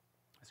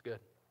 that's good.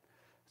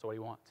 That's what he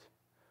wants.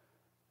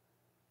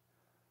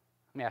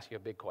 Let me ask you a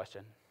big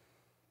question.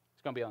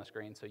 It's going to be on the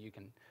screen so you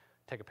can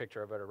take a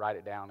picture of it or write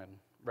it down and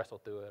wrestle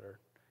through it or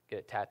get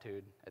it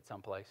tattooed at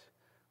some place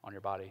on your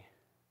body.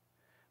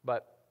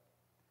 But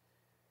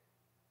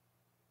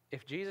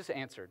if Jesus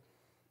answered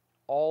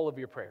all of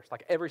your prayers,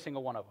 like every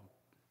single one of them,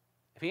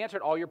 if he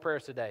answered all your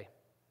prayers today,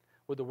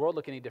 would the world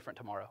look any different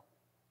tomorrow?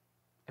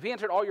 If he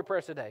answered all your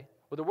prayers today,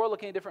 would the world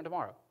look any different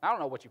tomorrow? I don't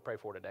know what you prayed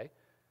for today,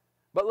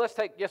 but let's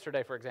take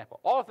yesterday, for example.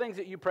 All the things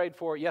that you prayed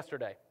for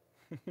yesterday.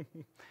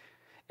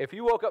 If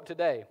you woke up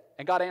today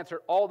and God answered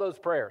all those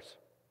prayers,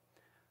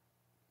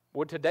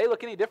 would today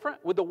look any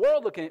different? Would the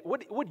world look any,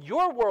 would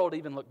your world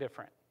even look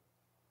different?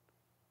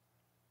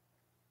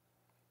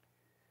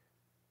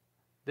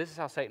 This is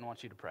how Satan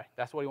wants you to pray.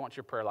 That's what he wants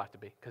your prayer life to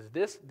be. Because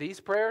these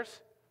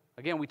prayers,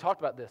 again, we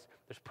talked about this.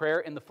 There's prayer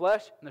in the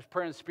flesh and there's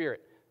prayer in the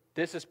spirit.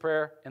 This is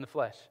prayer in the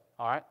flesh.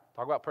 All right?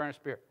 Talk about prayer in the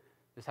spirit.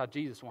 This is how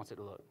Jesus wants it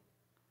to look.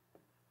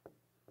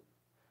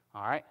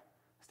 All right?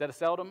 Instead of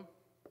seldom,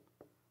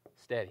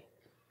 steady.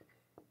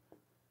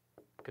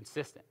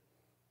 Consistent.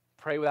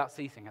 Pray without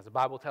ceasing, as the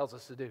Bible tells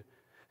us to do.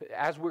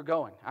 as we're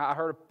going. I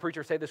heard a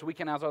preacher say this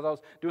weekend as I was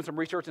doing some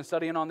research and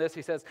studying on this.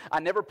 He says, I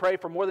never pray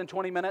for more than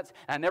 20 minutes,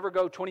 and I never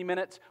go 20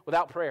 minutes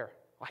without prayer.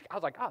 I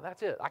was like, oh,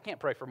 that's it. I can't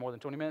pray for more than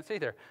 20 minutes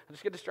either. I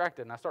just get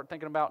distracted, and I start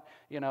thinking about,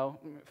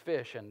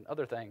 fish and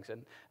other things,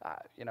 and,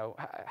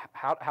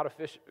 how to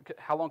fish,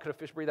 how long could a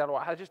fish breathe out of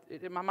water?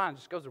 In my mind,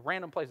 just goes to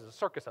random places, a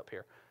circus up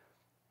here.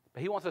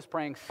 But he wants us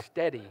praying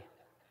steady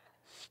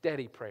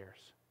prayers,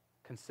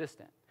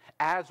 consistent,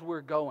 as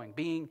we're going,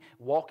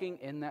 walking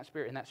in that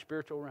spirit, in that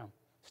spiritual realm,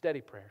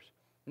 steady prayers.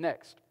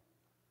 Next,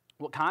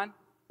 what kind?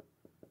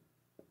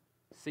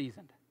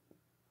 Seasoned.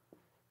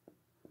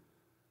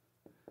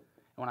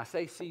 When I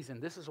say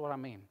seasoned, this is what I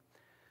mean.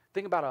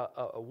 Think about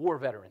a war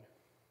veteran,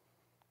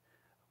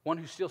 one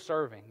who's still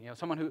serving,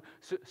 someone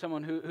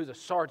who's a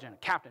sergeant, a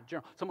captain,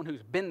 general, someone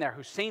who's been there,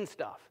 who's seen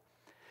stuff.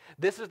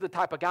 This is the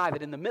type of guy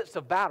that in the midst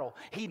of battle,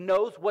 he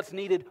knows what's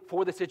needed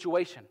for the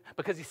situation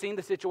because he's seen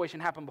the situation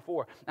happen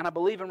before. And I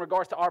believe in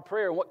regards to our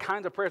prayer and what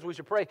kinds of prayers we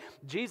should pray,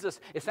 Jesus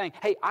is saying,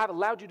 hey, I've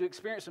allowed you to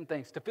experience some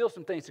things, to feel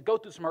some things, to go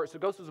through some hurts, to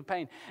go through some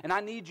pain. And I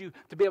need you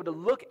to be able to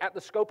look at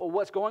the scope of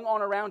what's going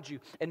on around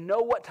you and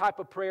know what type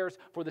of prayers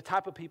for the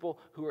type of people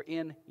who are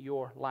in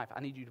your life.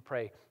 I need you to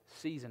pray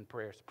seasoned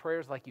prayers,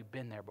 prayers like you've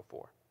been there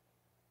before.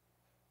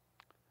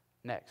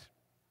 Next,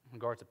 in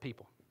regards to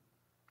people.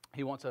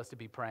 He wants us to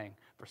be praying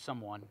for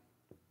someone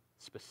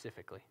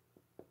specifically.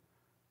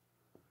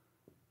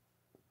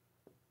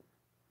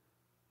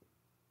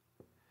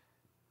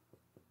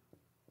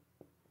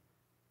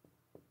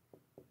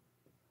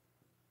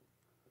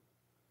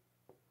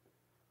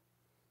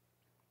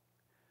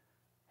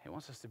 He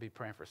wants us to be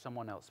praying for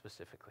someone else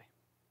specifically.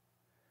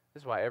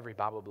 This is why every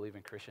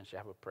Bible-believing Christian should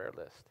have a prayer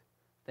list.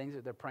 Things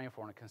that they're praying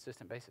for on a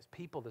consistent basis.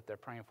 People that they're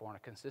praying for on a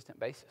consistent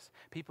basis.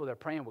 People they're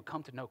praying will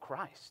come to know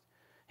Christ.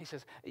 He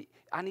says,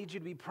 I need you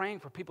to be praying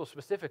for people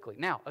specifically.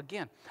 Now,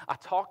 again, I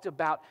talked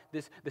about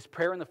this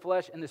prayer in the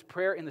flesh and this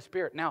prayer in the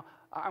spirit. Now,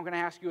 I'm going to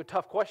ask you a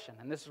tough question,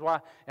 and this is why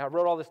I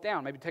wrote all this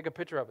down. Maybe take a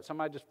picture of it.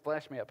 Somebody just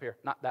flash me up here.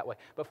 Not that way,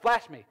 but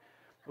flash me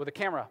with a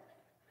camera.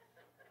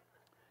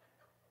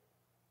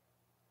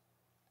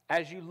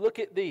 As you look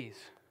at these,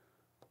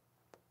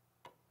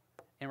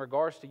 in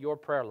regards to your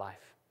prayer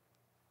life,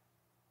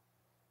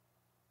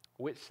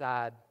 which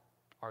side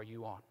are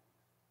you on?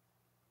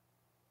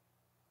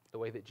 The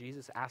way that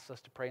Jesus asks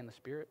us to pray in the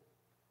Spirit?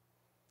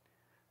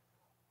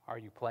 Are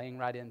you playing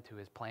right into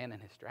His plan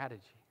and His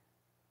strategy?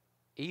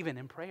 Even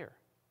in prayer.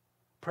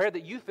 Prayer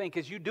that you think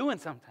is you doing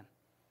something.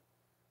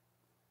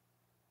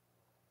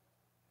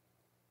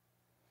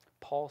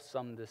 Paul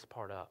summed this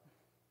part up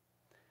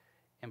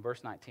in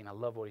verse 19. I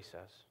love what he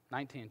says.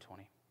 19 and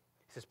 20.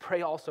 He says,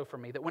 pray also for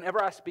me, that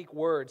whenever I speak,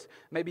 words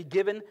may be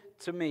given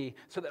to me,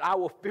 so that I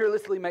will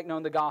fearlessly make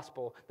known the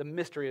gospel, the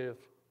mystery of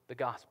the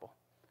gospel.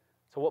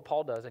 So what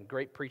Paul does in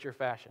great preacher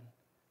fashion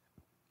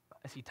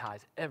is he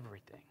ties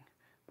everything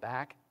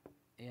back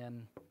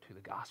into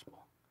the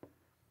gospel,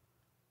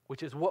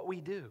 which is what we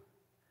do.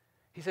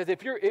 He says,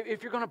 if you're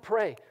going to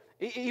pray,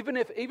 even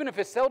if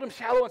it's seldom,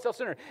 shallow, and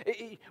self-centered,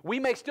 we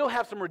may still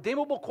have some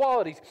redeemable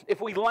qualities if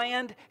we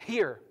land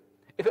here.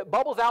 If it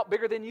bubbles out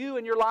bigger than you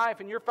and your life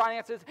and your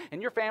finances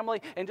and your family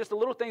and just the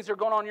little things that are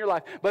going on in your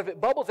life, but if it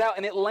bubbles out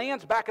and it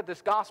lands back at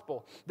this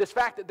gospel, this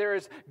fact that there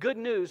is good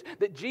news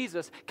that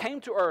Jesus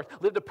came to earth,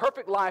 lived a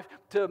perfect life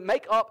to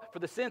make up for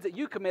the sins that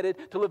you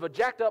committed, to live a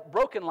jacked up,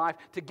 broken life,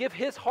 to give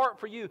His heart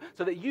for you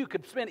so that you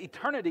could spend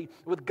eternity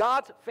with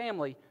God's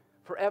family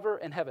forever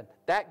in heaven.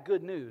 That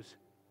good news,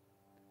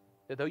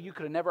 that though you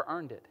could have never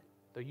earned it,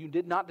 though you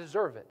did not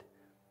deserve it,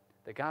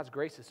 that God's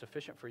grace is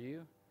sufficient for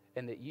you,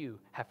 and that you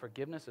have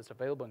forgiveness that's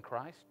available in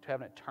Christ to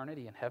have an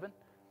eternity in heaven,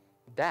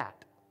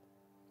 that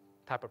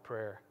type of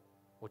prayer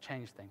will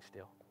change things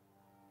still.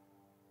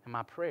 And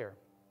my prayer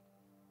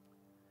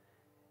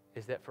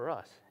is that for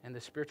us, in the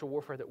spiritual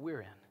warfare that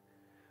we're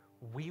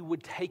in, we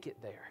would take it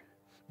there.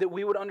 That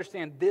we would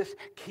understand this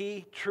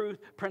key truth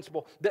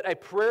principle, that a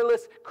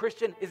prayerless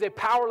Christian is a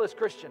powerless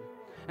Christian.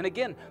 And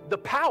again, the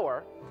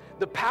power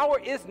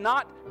is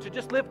not to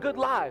just live good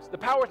lives. The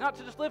power is not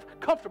to just live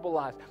comfortable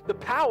lives. The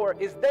power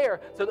is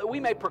there so that we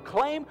may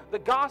proclaim the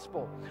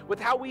gospel with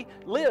how we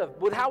live,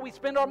 with how we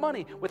spend our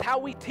money, with how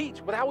we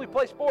teach, with how we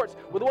play sports,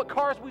 with what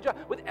cars we drive,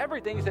 with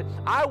everything. He said,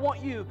 I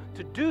want you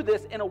to do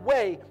this in a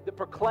way that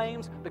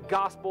proclaims the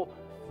gospel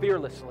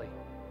fearlessly.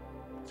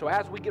 So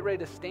as we get ready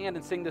to stand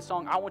and sing this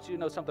song, I want you to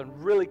know something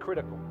really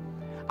critical.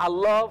 I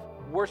love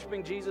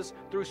worshiping Jesus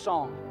through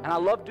song, and I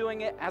love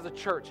doing it as a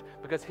church,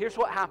 because here's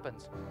what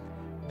happens.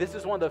 This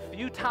is one of the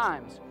few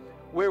times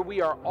where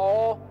we are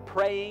all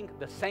praying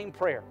the same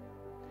prayer.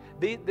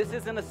 This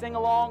isn't a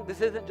sing-along.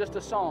 This isn't just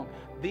a song.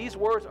 These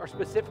words are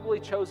specifically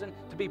chosen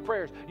to be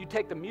prayers. You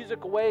take the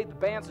music away, the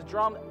bands, the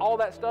drum, all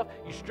that stuff.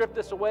 You strip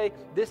this away.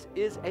 This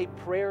is a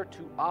prayer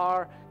to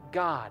our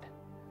God.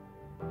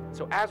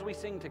 So as we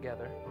sing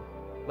together,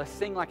 let's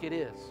sing like it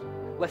is.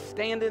 Let's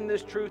stand in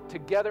this truth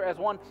together as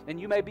one. And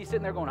you may be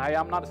sitting there going, hey,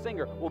 I'm not a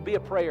singer. Well, be a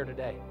prayer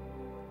today.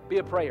 Be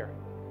a prayer.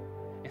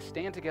 and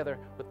stand together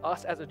with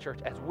us as a church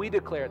as we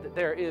declare that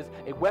there is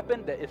a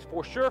weapon that is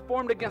for sure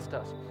formed against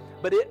us,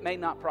 but it may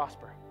not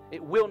prosper.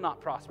 It will not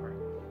prosper.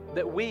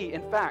 That we,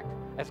 in fact,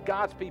 as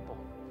God's people,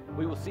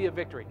 we will see a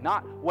victory,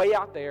 not way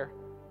out there,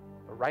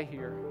 but right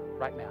here,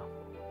 right now.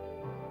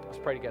 Let's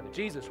pray together.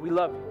 Jesus, we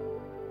love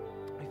you.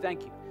 We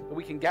thank you that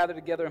we can gather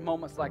together in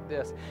moments like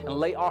this and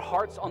lay our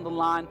hearts on the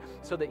line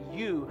so that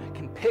you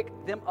can pick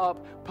them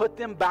up, put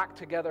them back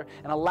together,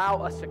 and allow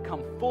us to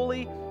come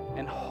fully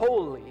and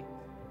wholly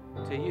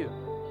to you.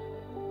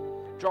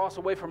 Draw us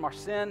away from our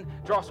sin.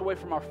 Draw us away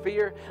from our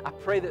fear. I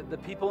pray that the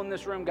people in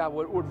this room, God,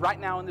 would right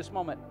now in this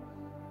moment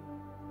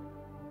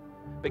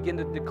begin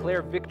to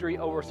declare victory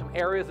over some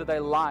areas of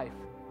their life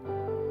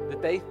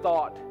that they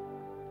thought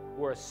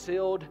were a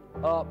sealed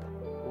up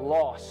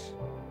loss.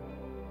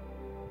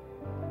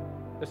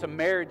 There's some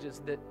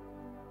marriages that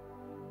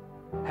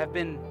have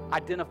been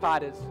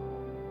identified as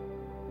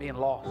being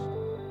lost.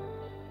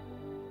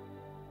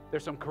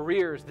 There's some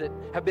careers that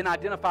have been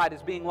identified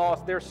as being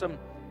lost. There's some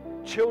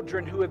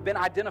children who have been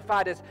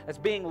identified as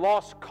being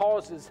lost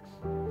causes.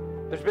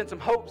 There's been some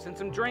hopes and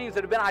some dreams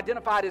that have been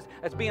identified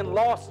as being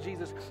lost,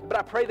 Jesus. But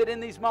I pray that in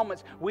these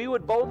moments, we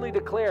would boldly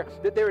declare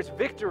that there is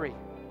victory.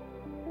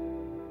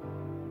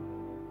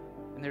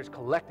 And there's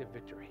collective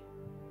victory.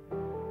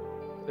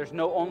 There's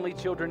no only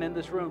children in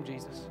this room,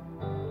 Jesus.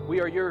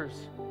 We are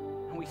yours.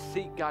 And we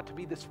seek, God, to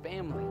be this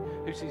family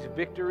who sees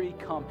victory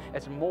come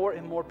as more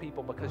and more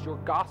people, because your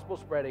gospel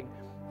spreading,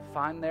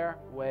 find their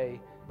way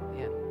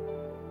in.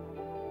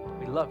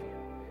 We love you.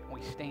 And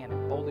we stand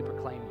and boldly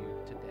proclaim you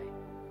today.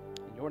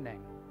 In your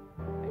name,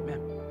 amen.